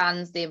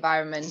understands the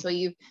environment, or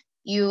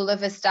you'll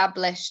have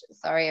established.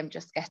 Sorry, I'm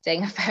just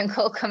getting a phone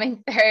call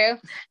coming through.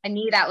 I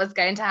knew that was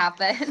going to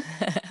happen.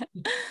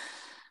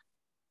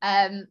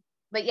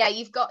 But yeah,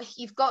 you've got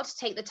to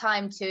take the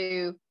time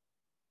to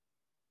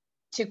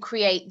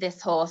create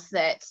this horse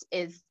that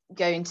is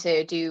going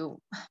to do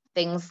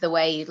things the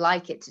way you'd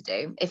like it to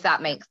do, if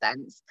that makes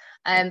sense.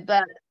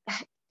 But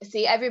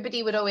see,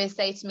 everybody would always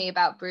say to me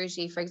about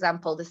Bruges, for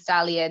example, the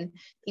stallion.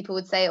 People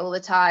would say all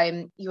the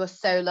time, "You are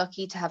so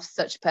lucky to have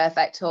such a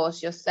perfect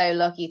horse. You're so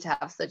lucky to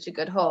have such a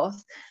good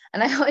horse."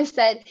 And I always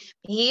said,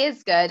 he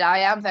is good. I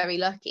am very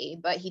lucky,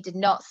 but he did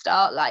not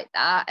start like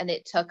that. And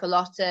it took a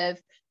lot of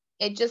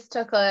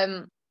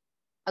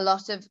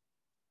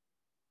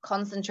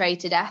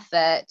concentrated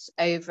effort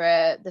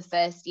over the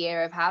first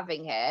year of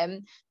having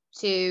him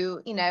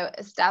to,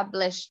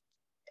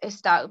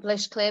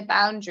 establish clear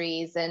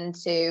boundaries, and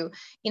to,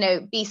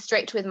 be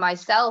strict with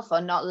myself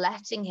on not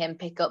letting him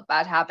pick up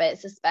bad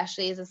habits,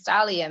 especially as a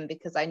stallion,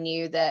 because I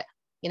knew that,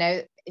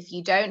 if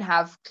you don't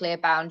have clear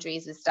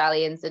boundaries with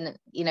stallions and,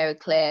 a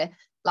clear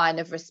line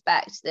of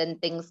respect, then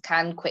things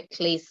can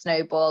quickly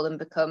snowball and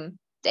become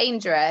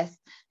dangerous.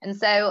 And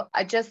so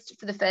I just,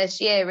 for the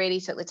first year, really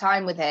took the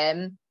time with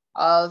him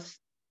of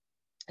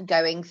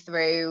going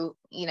through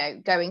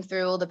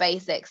all the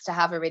basics to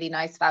have a really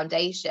nice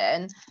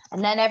foundation,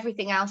 and then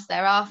everything else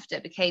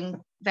thereafter became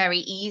very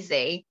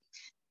easy.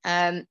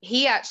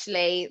 He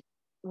actually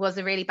was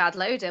a really bad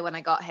loader when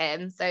I got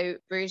him, so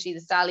Bruges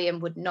the stallion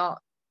would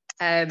not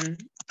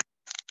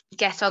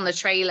get on the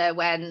trailer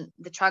when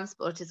the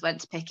transporters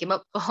went to pick him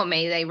up for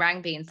me. They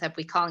rang me and said,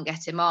 "We can't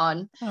get him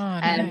on."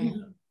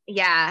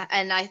 Yeah,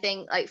 and I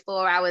think like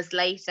 4 hours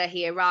later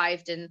he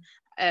arrived, and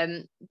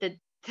the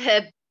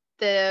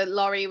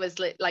lorry was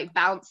like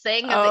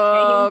bouncing as it came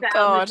down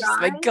God, the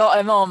drive. they got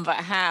him on, but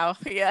how?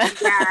 Yeah.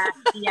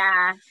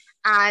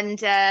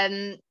 And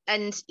I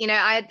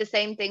had the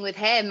same thing with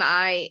him.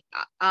 I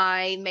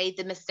made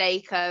the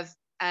mistake of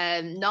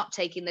not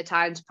taking the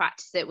time to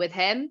practice it with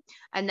him,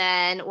 and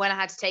then when I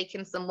had to take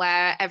him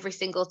somewhere, every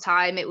single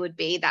time it would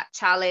be that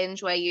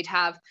challenge where you'd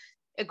have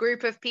a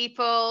group of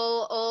people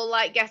all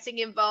like getting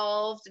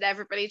involved, and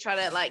everybody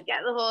trying to like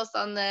get the horse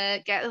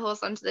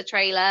onto the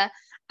trailer.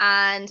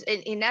 And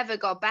it never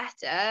got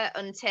better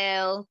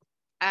until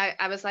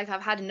I was like,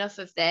 I've had enough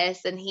of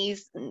this, and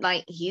he's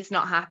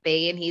not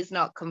happy and he's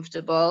not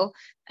comfortable.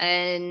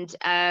 And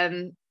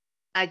I'd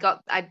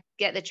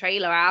get the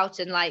trailer out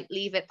and like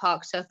leave it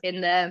parked up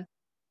in the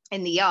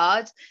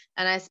yard.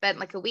 And I spent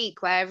like a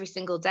week where every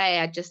single day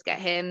I'd just get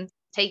him,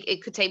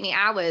 it could take me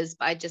hours,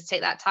 but I'd just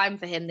take that time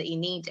for him that he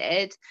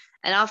needed.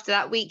 And after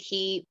that week,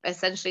 he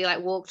essentially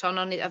like walked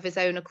on it of his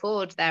own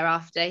accord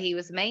thereafter. He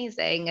was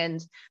amazing.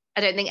 And I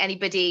don't think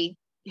anybody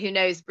who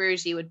knows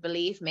Bruges would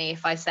believe me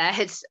if I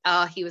said,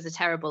 "Oh, he was a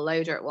terrible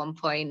loader at one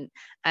point."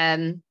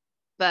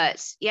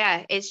 But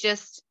yeah, it's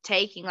just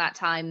taking that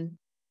time,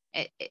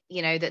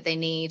 that they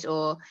need,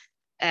 or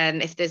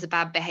if there's a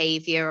bad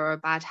behavior or a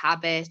bad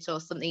habit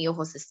or something your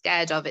horse is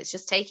scared of, it's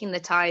just taking the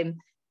time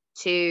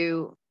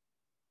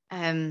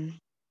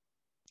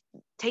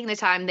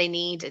they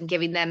need and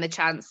giving them a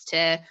chance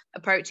to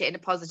approach it in a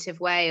positive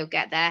way or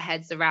get their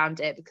heads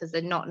around it, because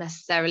they're not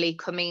necessarily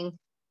coming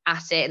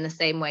at it in the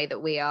same way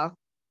that we are.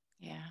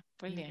 Yeah,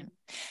 brilliant.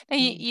 Now,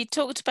 you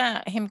talked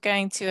about him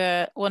going to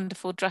a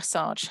wonderful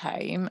dressage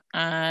home,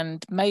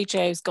 and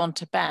Mojo's gone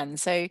to Ben.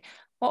 So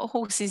what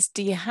horses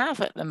do you have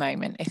at the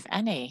moment, if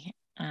any?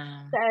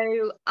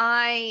 So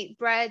I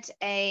bred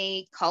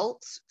a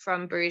colt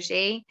from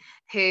Bruges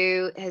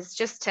who has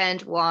just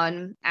turned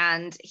 1,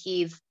 and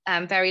he's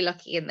very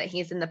lucky in that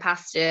he's in the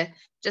pasture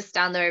just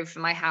down the road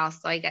from my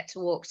house. So I get to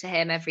walk to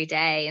him every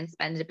day and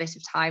spend a bit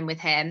of time with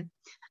him.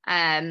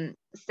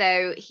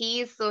 So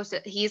he's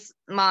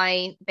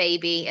my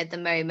baby at the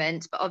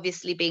moment, but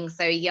obviously being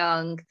so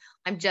young,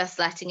 I'm just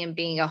letting him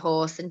being a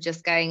horse and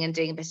just going and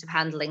doing a bit of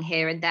handling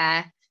here and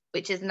there,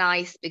 which is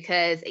nice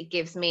because it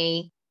gives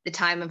me the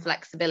time and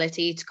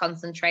flexibility to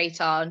concentrate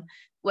on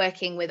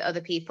working with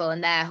other people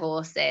and their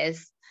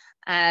horses.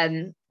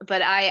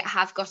 But I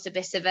have got a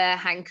bit of a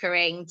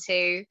hankering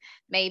to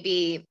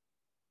maybe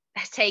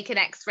take an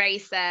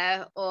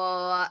ex-racer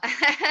or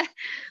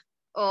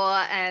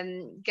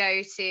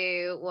go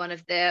to one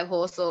of the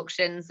horse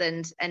auctions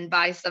and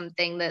buy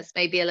something that's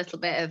maybe a little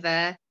bit of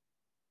a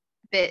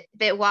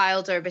bit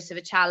wild or a bit of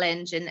a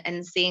challenge,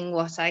 and seeing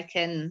what I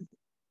can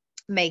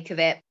make of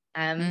it.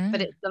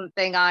 But it's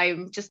something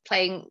I'm just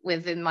playing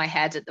with in my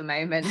head at the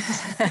moment.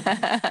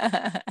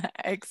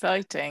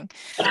 Exciting.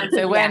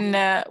 So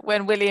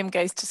when William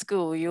goes to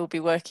school, you'll be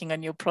working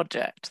on your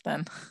project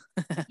then.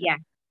 Yeah,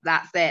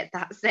 that's it.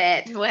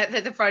 Whether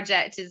the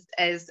project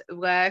is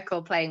work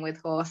or playing with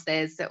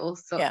horses, it all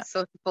sort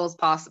of falls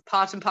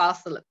part and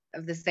parcel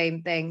of the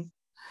same thing.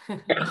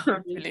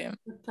 Brilliant.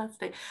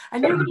 Fantastic.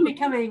 And you're going to be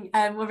coming,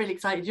 we're really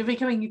excited, you'll be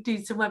coming to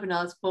do some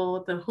webinars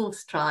for the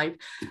HorseTribe.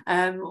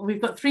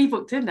 We've got 3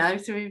 booked in now,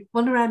 so we've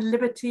one around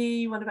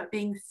liberty, one about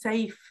being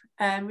safe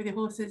with your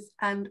horses,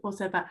 and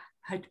also about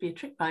how to be a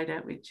trick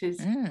rider, which is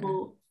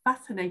more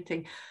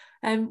fascinating.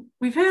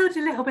 We've heard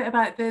a little bit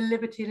about the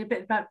liberty and a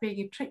bit about being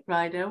a trick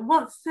rider.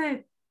 What's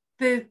the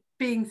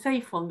being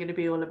safe one going to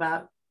be all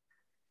about?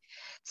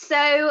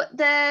 So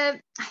the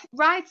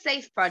Ride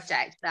Safe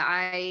project that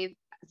I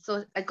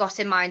got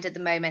in mind at the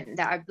moment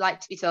that I'd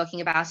like to be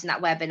talking about in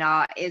that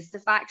webinar is the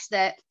fact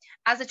that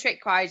as a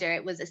trick rider,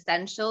 it was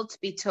essential to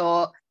be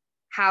taught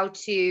how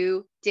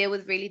to deal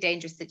with really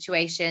dangerous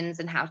situations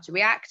and how to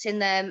react in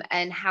them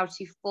and how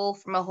to fall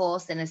from a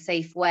horse in a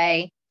safe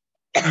way.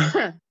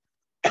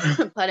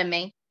 Pardon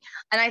me.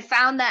 And I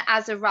found that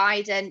as a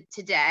rider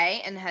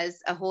today and as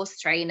a horse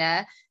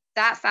trainer,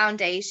 that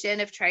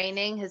foundation of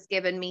training has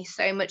given me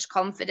so much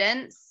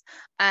confidence.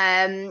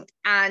 And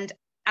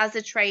as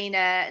a trainer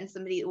and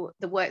somebody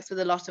that works with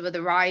a lot of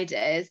other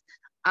riders,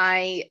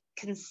 I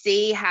can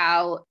see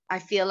how I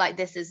feel like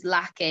this is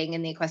lacking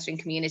in the equestrian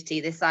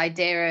community, this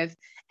idea of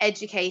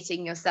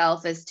educating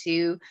yourself as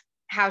to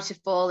how to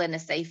fall in a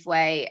safe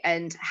way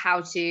and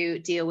how to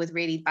deal with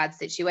really bad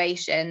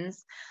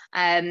situations.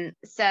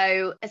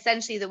 So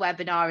essentially the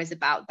webinar is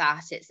about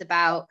that. It's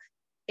about,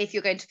 if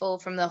you're going to fall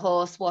from the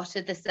horse, what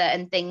are the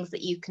certain things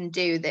that you can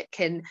do that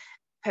can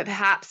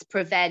perhaps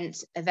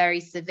prevent a very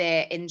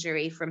severe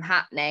injury from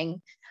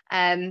happening.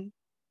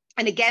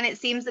 And again, it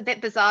seems a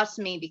bit bizarre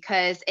to me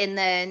because in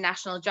the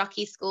national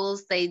jockey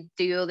schools, they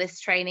do all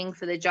this training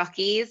for the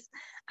jockeys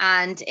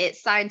and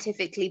it's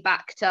scientifically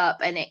backed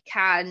up, and it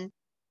can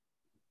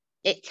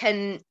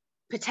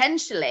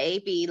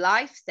potentially be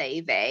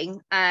life-saving.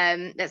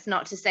 That's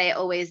not to say it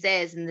always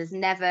is, and there's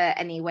never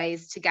any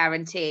ways to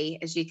guarantee,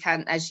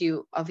 as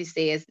you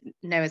obviously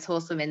know as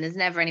horsewomen, there's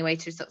never any way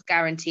to sort of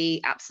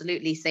guarantee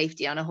absolutely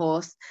safety on a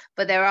horse,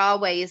 but there are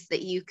ways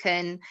that you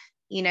can,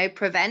 you know,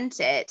 prevent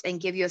it and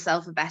give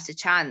yourself a better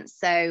chance.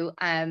 So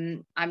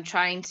I'm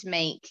trying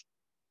to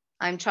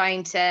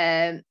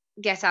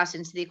get out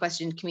into the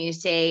equestrian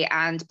community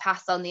and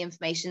pass on the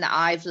information that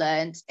I've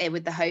learned,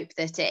 with the hope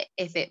that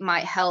if it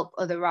might help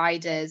other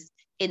riders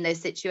in those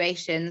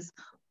situations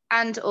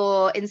and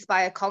or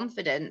inspire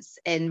confidence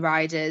in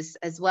riders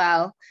as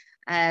well.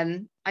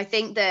 I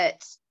think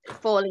that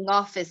falling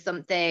off is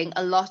something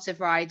a lot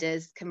of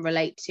riders can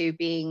relate to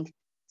being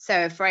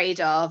so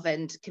afraid of,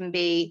 and can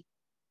be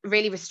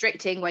really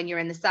restricting when you're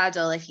in the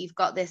saddle. If you've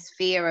got this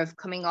fear of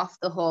coming off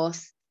the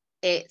horse,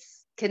 it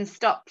can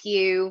stop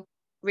you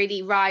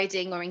really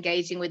riding or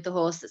engaging with the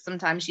horse that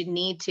sometimes you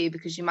need to,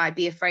 because you might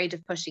be afraid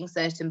of pushing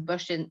certain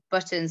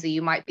buttons, or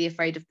you might be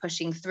afraid of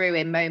pushing through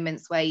in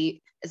moments where you,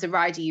 as a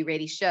rider, you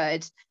really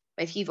should.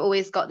 But if you've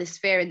always got this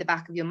fear in the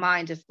back of your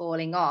mind of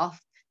falling off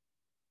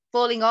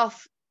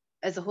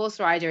as a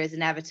horse rider is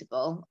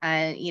inevitable,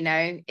 and you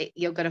know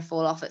you're going to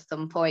fall off at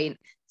some point.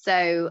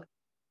 So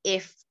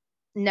if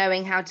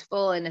knowing how to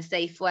fall in a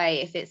safe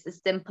way, if it's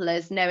as simple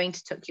as knowing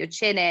to tuck your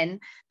chin in,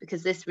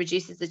 because this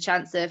reduces the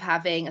chance of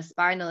having a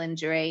spinal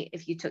injury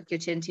if you tuck your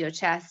chin to your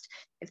chest,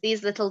 if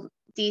these little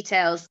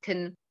details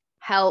can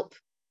help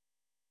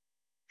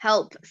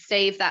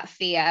save that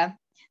fear,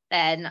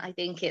 then I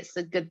think it's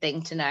a good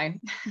thing to know.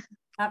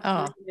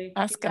 Absolutely.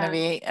 That's going to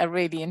be a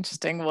really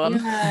interesting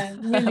one. Yeah,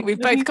 really. We've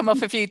both come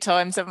off a few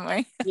times, haven't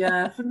we?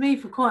 Yeah, for me,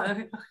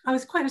 I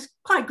was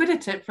quite good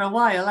at it for a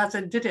while, as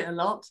I did it a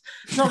lot.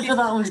 Not that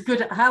I was good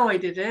at how I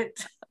did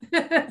it.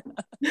 But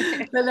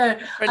no,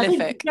 I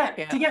think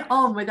to get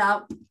on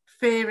without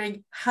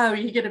fearing how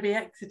you're going to be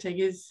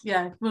exiting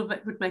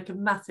would make a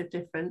massive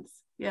difference.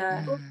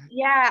 Yeah.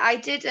 Yeah, I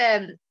did.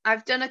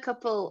 I've done a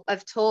couple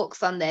of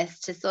talks on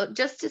this to sort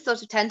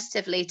of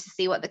tentatively to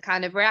see what the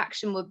kind of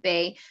reaction would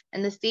be,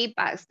 and the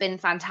feedback's been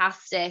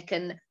fantastic.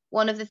 And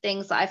one of the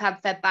things that I've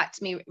had fed back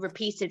to me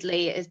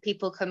repeatedly is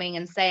people coming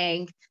and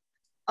saying,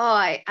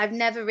 "Oh, I've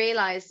never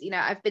realised,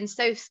 I've been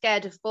so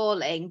scared of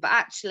falling, but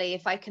actually,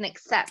 if I can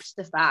accept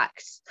the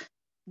fact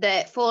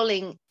that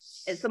falling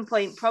at some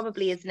point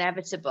probably is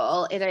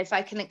inevitable, if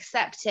I can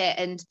accept it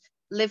and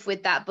live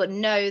with that, but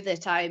know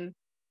that I'm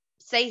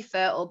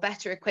safer or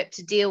better equipped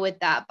to deal with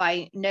that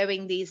by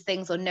knowing these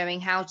things, or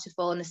knowing how to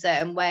fall in a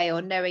certain way,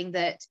 or knowing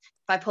that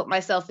if I put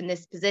myself in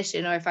this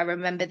position, or if I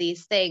remember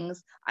these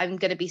things, I'm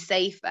going to be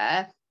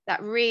safer,"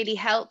 that really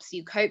helps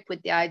you cope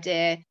with the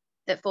idea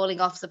that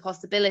falling off is a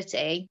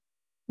possibility.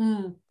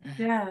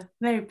 Yeah,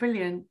 no,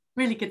 brilliant.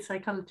 Really good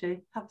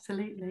psychology.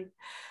 Absolutely.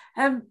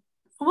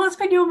 What's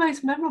been your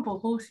most memorable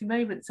horsey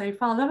moment so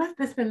far?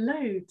 There's been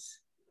loads.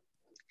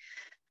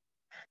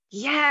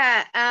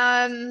 Yeah.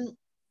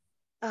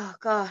 Oh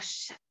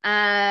gosh,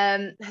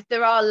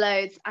 there are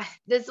loads.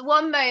 There's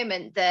one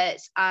moment that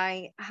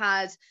I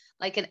had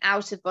like an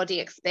out-of-body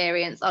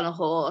experience on a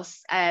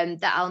horse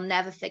that I'll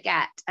never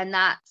forget, and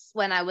that's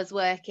when I was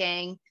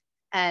working,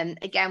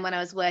 again when I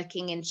was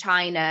working in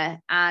China,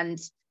 and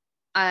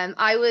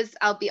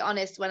I'll be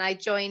honest, when I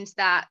joined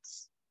that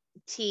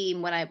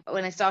team, when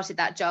I started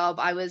that job,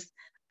 I was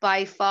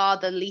by far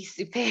the least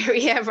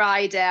superior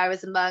rider. I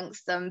was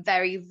amongst some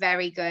very,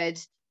 very good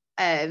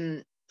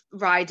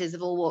riders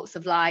of all walks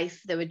of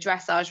life. There were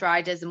dressage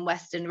riders and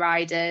Western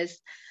riders.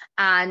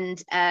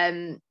 And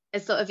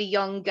as sort of a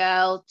young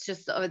girl,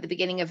 just sort of at the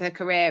beginning of her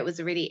career, it was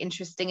a really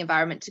interesting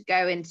environment to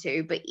go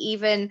into. But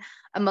even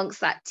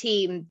amongst that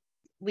team,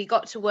 we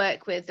got to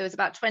work with, there was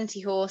about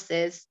 20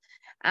 horses.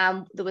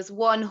 There was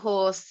one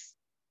horse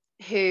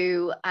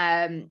who,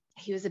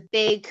 he was a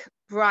big,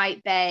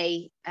 bright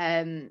bay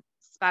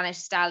Spanish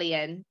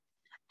stallion,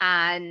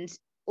 and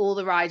all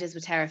the riders were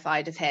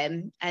terrified of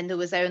him. And there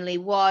was only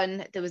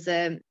one, there was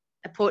a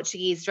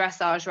Portuguese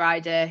dressage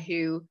rider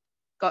who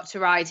got to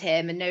ride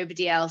him, and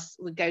nobody else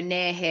would go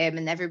near him,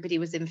 and everybody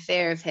was in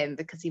fear of him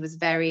because he was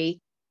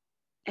very,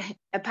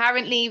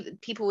 apparently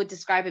people would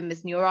describe him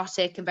as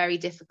neurotic and very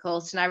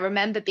difficult. And I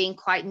remember being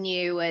quite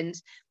new, and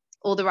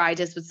all the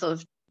riders would sort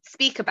of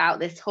speak about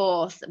this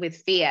horse with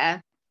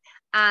fear.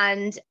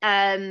 And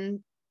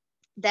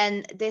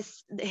then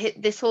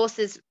this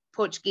horse's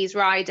Portuguese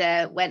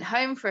rider went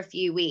home for a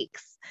few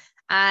weeks,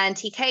 and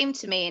he came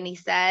to me and he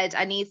said,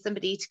 I need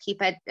somebody to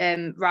keep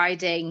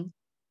riding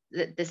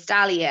the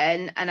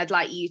stallion, and I'd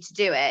like you to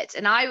do it.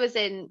 And I was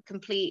in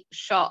complete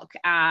shock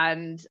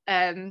and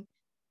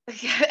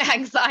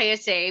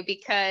anxiety,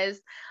 because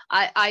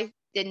I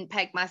didn't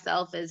peg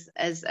myself as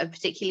a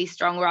particularly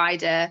strong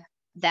rider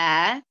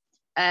there.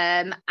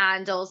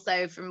 And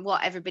also from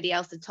what everybody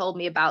else had told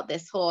me about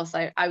this horse,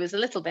 I was a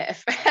little bit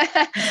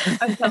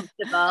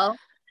uncomfortable.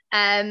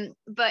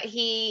 But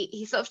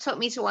he sort of took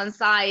me to one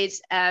side,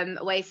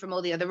 away from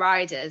all the other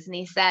riders, and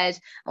he said,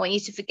 I want you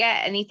to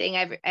forget anything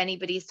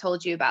anybody's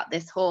told you about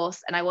this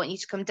horse, and I want you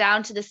to come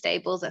down to the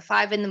stables at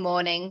 5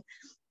 a.m.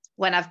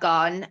 when I've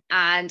gone,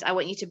 and I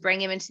want you to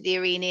bring him into the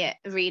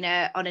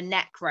arena on a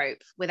neck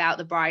rope without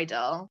the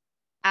bridle.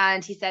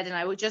 And he said, and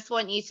I would just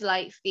want you to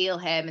like feel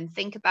him and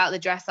think about the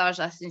dressage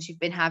lessons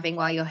you've been having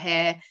while you're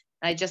here. And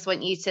I just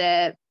want you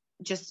to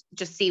just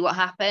see what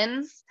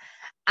happens.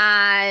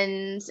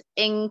 And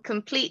in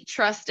complete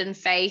trust and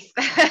faith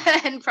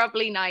and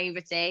probably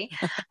naivety,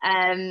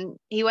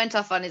 he went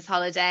off on his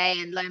holiday,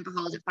 and lo and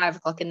behold, at 5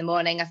 o'clock in the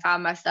morning, I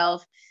found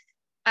myself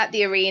at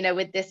the arena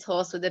with this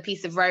horse with a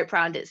piece of rope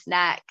around its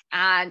neck.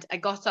 And I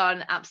got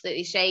on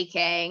absolutely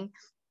shaking.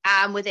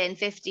 And within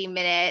 15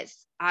 minutes,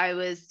 I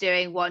was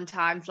doing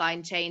one-time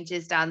flying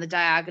changes down the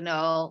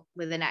diagonal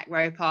with a neck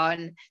rope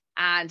on,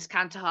 and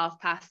canter half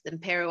past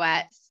and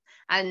pirouettes.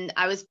 And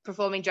I was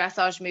performing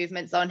dressage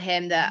movements on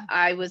him that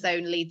I was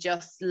only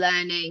just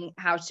learning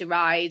how to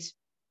ride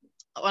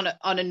on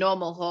a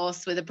normal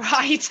horse with a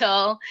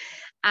bridle.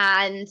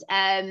 And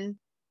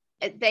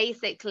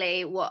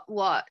basically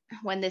what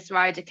when this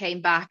rider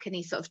came back and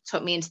he sort of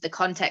took me into the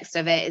context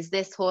of it, is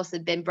this horse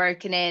had been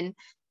broken in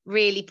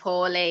really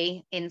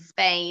poorly in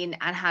Spain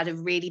and had a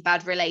really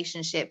bad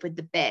relationship with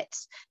the bit,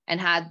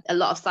 and had a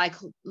lot of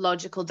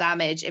psychological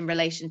damage in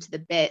relation to the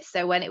bit.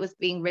 So when it was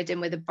being ridden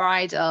with a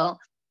bridle,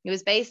 it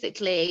was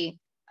basically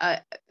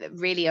a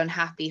really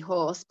unhappy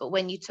horse. But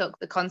when you took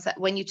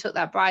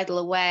that bridle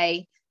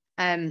away,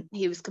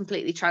 he was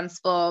completely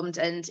transformed.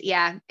 And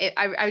yeah,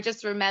 I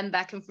just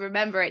I can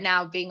remember it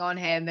now, being on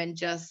him and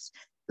just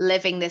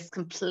living this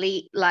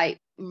complete like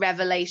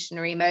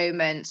revelationary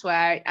moment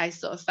where I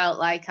sort of felt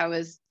like I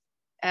was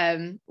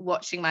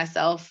watching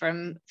myself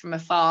from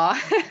afar.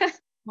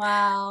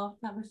 Wow,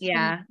 that was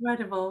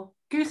incredible.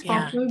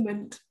 Goosebump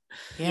moment.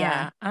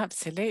 Yeah,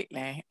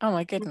 absolutely. Oh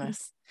my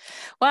goodness.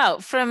 Well,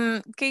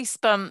 from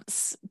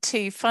goosebumps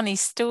to funny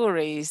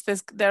stories,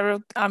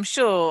 I'm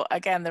sure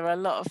again there are a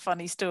lot of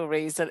funny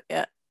stories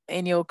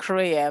in your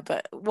career,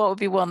 but what would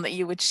be one that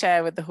you would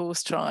share with the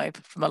Horse Tribe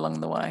from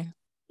along the way?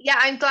 Yeah,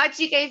 I'm glad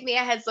you gave me a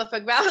heads up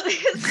about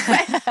this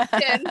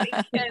question,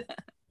 because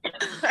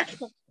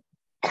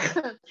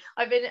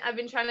I've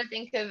been trying to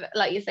think of,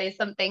 like you say,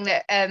 something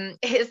that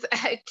is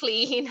a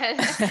clean and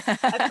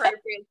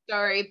appropriate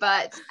story.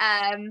 But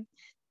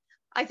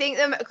I think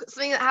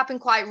something that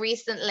happened quite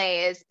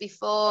recently is,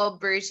 before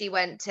Bruty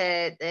went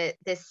to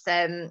this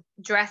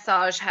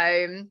dressage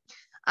home,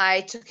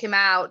 I took him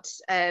out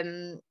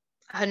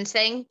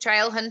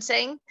trail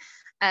hunting,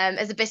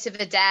 as a bit of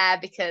a dare,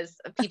 because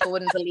people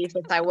wouldn't believe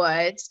that I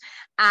would.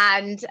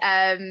 And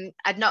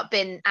I'd not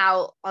been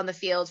out on the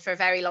field for a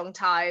very long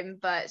time,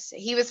 but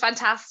he was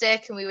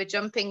fantastic, and we were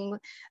jumping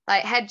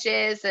like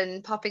hedges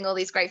and popping all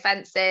these great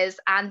fences.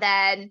 And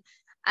then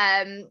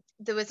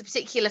there was a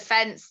particular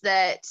fence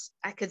that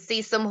I could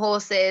see some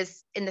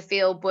horses in the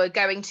field were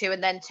going to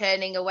and then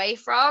turning away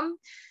from.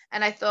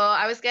 And I thought,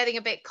 I was getting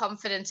a bit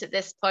confident at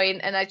this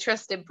point, and I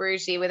trusted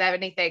Bruty with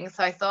anything.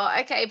 So I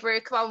thought, okay,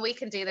 Bru, come on, we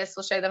can do this.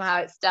 We'll show them how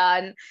it's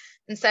done.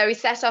 And so we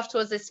set off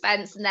towards this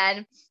fence, and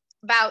then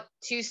about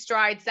 2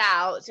 strides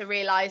out, I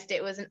realized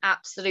it was an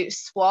absolute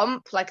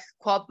swamp, like a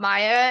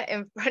quagmire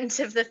in front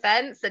of the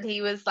fence. And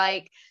he was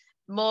like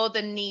more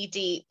than knee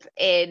deep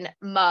in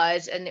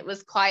mud, and it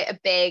was quite a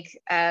big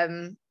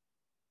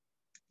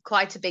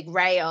quite a big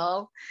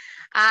rail.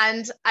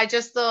 And I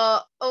just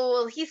thought, oh,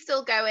 well, he's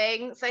still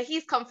going, so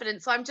he's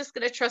confident, so I'm just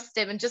going to trust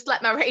him and just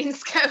let my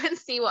reins go and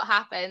see what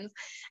happens.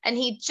 And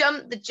he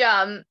jumped the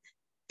jump,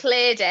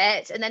 cleared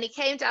it, and then he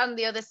came down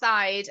the other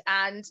side,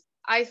 and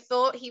I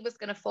thought he was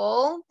going to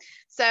fall.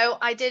 So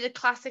I did a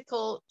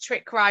classical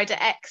trick rider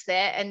exit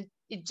and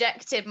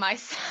ejected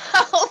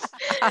myself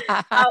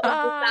out of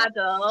the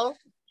saddle,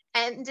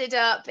 ended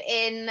up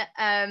in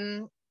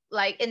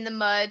in the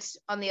mud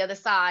on the other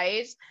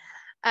side.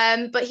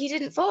 But he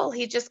didn't fall,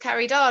 he just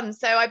carried on.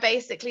 So I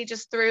basically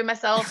just threw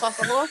myself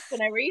off a horse for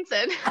no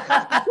reason.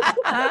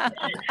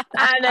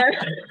 And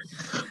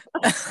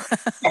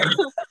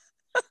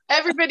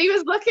everybody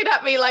was looking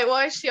at me like,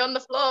 why is she on the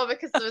floor?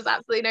 Because there was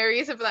absolutely no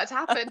reason for that to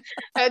happen.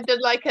 I did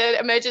like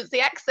an emergency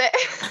exit.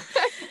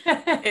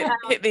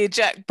 Hit the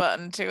eject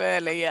button too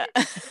early, yeah.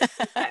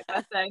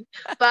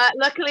 But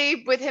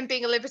luckily, with him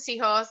being a Liberty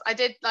horse,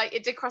 it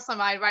did cross my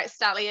mind, right,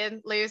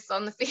 stallion loose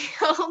on the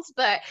field,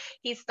 but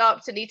he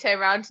stopped and he turned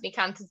around and he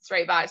cantered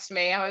straight back to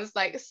me. I was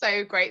like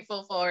so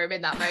grateful for him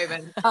in that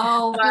moment.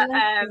 Oh, but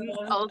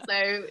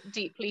also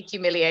deeply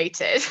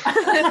humiliated.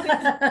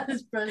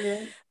 That's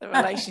brilliant. The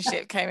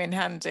relationship came in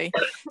handy.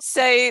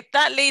 So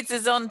that leads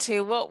us on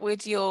to what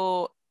would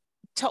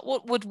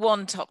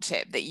one top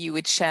tip that you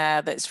would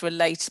share that's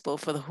relatable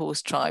for the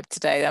horse tribe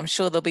today? I'm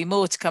sure there'll be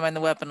more to come in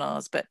the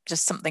webinars, but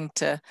just something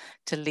to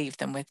leave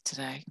them with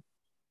today.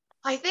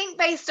 I think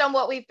based on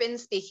what we've been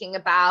speaking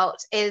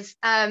about is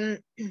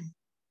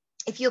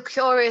if you're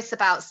curious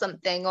about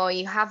something or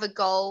you have a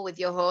goal with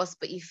your horse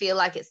but you feel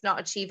like it's not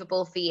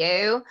achievable for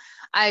you,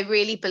 I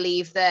really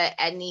believe that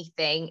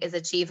anything is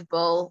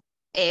achievable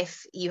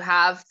if you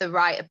have the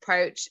right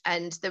approach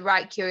and the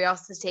right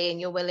curiosity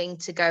and you're willing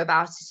to go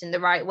about it in the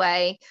right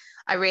way.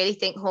 I really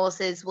think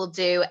horses will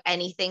do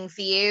anything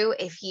for you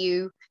if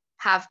you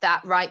have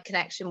that right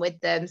connection with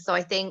them. So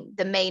I think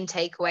the main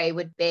takeaway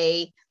would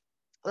be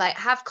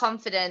have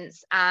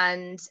confidence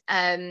and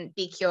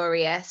be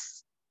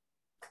curious.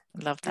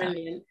 Love that.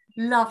 Brilliant.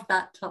 Love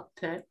that top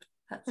tip.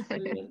 That's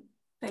brilliant.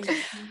 Thank you.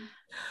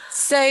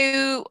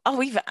 So,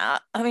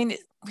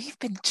 we've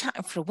been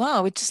chatting for a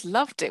while. We just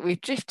loved it. We've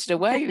drifted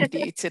away with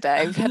you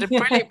today. We've had a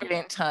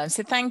brilliant time.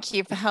 So thank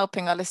you for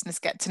helping our listeners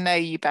get to know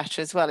you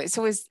better as well. It's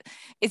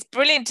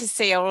brilliant to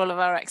see all of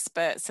our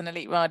experts and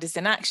elite riders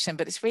in action,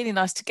 but it's really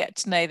nice to get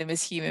to know them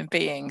as human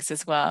beings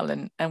as well,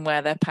 and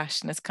where their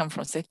passion has come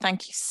from. So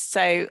thank you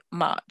so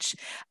much.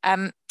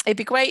 It'd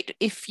be great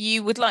if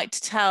you would like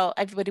to tell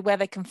everybody where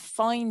they can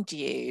find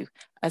you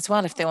as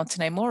well, if they want to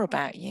know more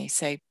about you,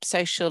 so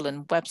social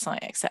and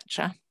website,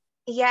 etc.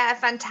 Yeah,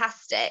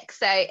 fantastic.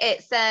 So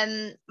it's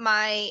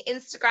my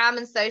Instagram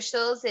and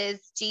socials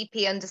is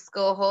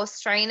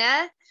GP_horse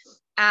trainer,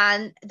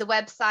 and the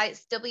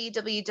website's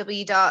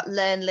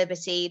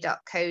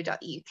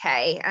www.learnliberty.co.uk,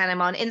 and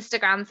I'm on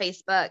Instagram,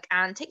 Facebook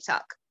and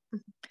TikTok.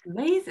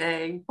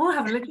 Amazing. Oh,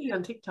 have a look at you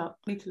on TikTok.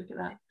 Need to look at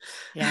that.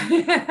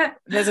 Yeah.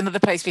 There's another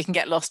place we can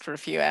get lost for a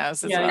few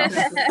hours as well.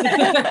 Exactly.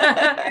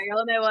 We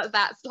all know what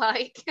that's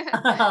like.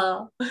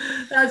 Oh,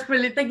 that's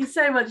brilliant. Thank you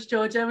so much,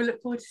 Georgia. We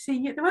look forward to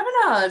seeing you at the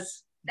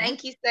webinars.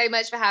 Thank you so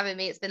much for having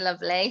me. It's been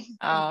lovely.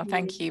 Oh,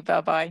 thank you.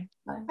 Bye-bye.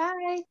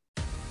 Bye.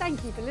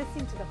 Thank you for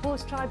listening to the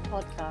Horse Tribe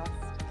podcast.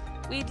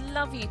 We'd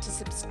love you to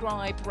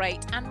subscribe,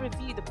 rate and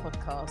review the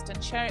podcast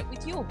and share it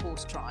with your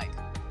horse tribe.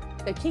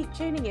 So keep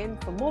tuning in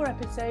for more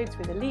episodes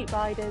with elite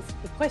riders,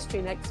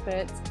 equestrian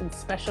experts and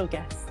special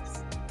guests.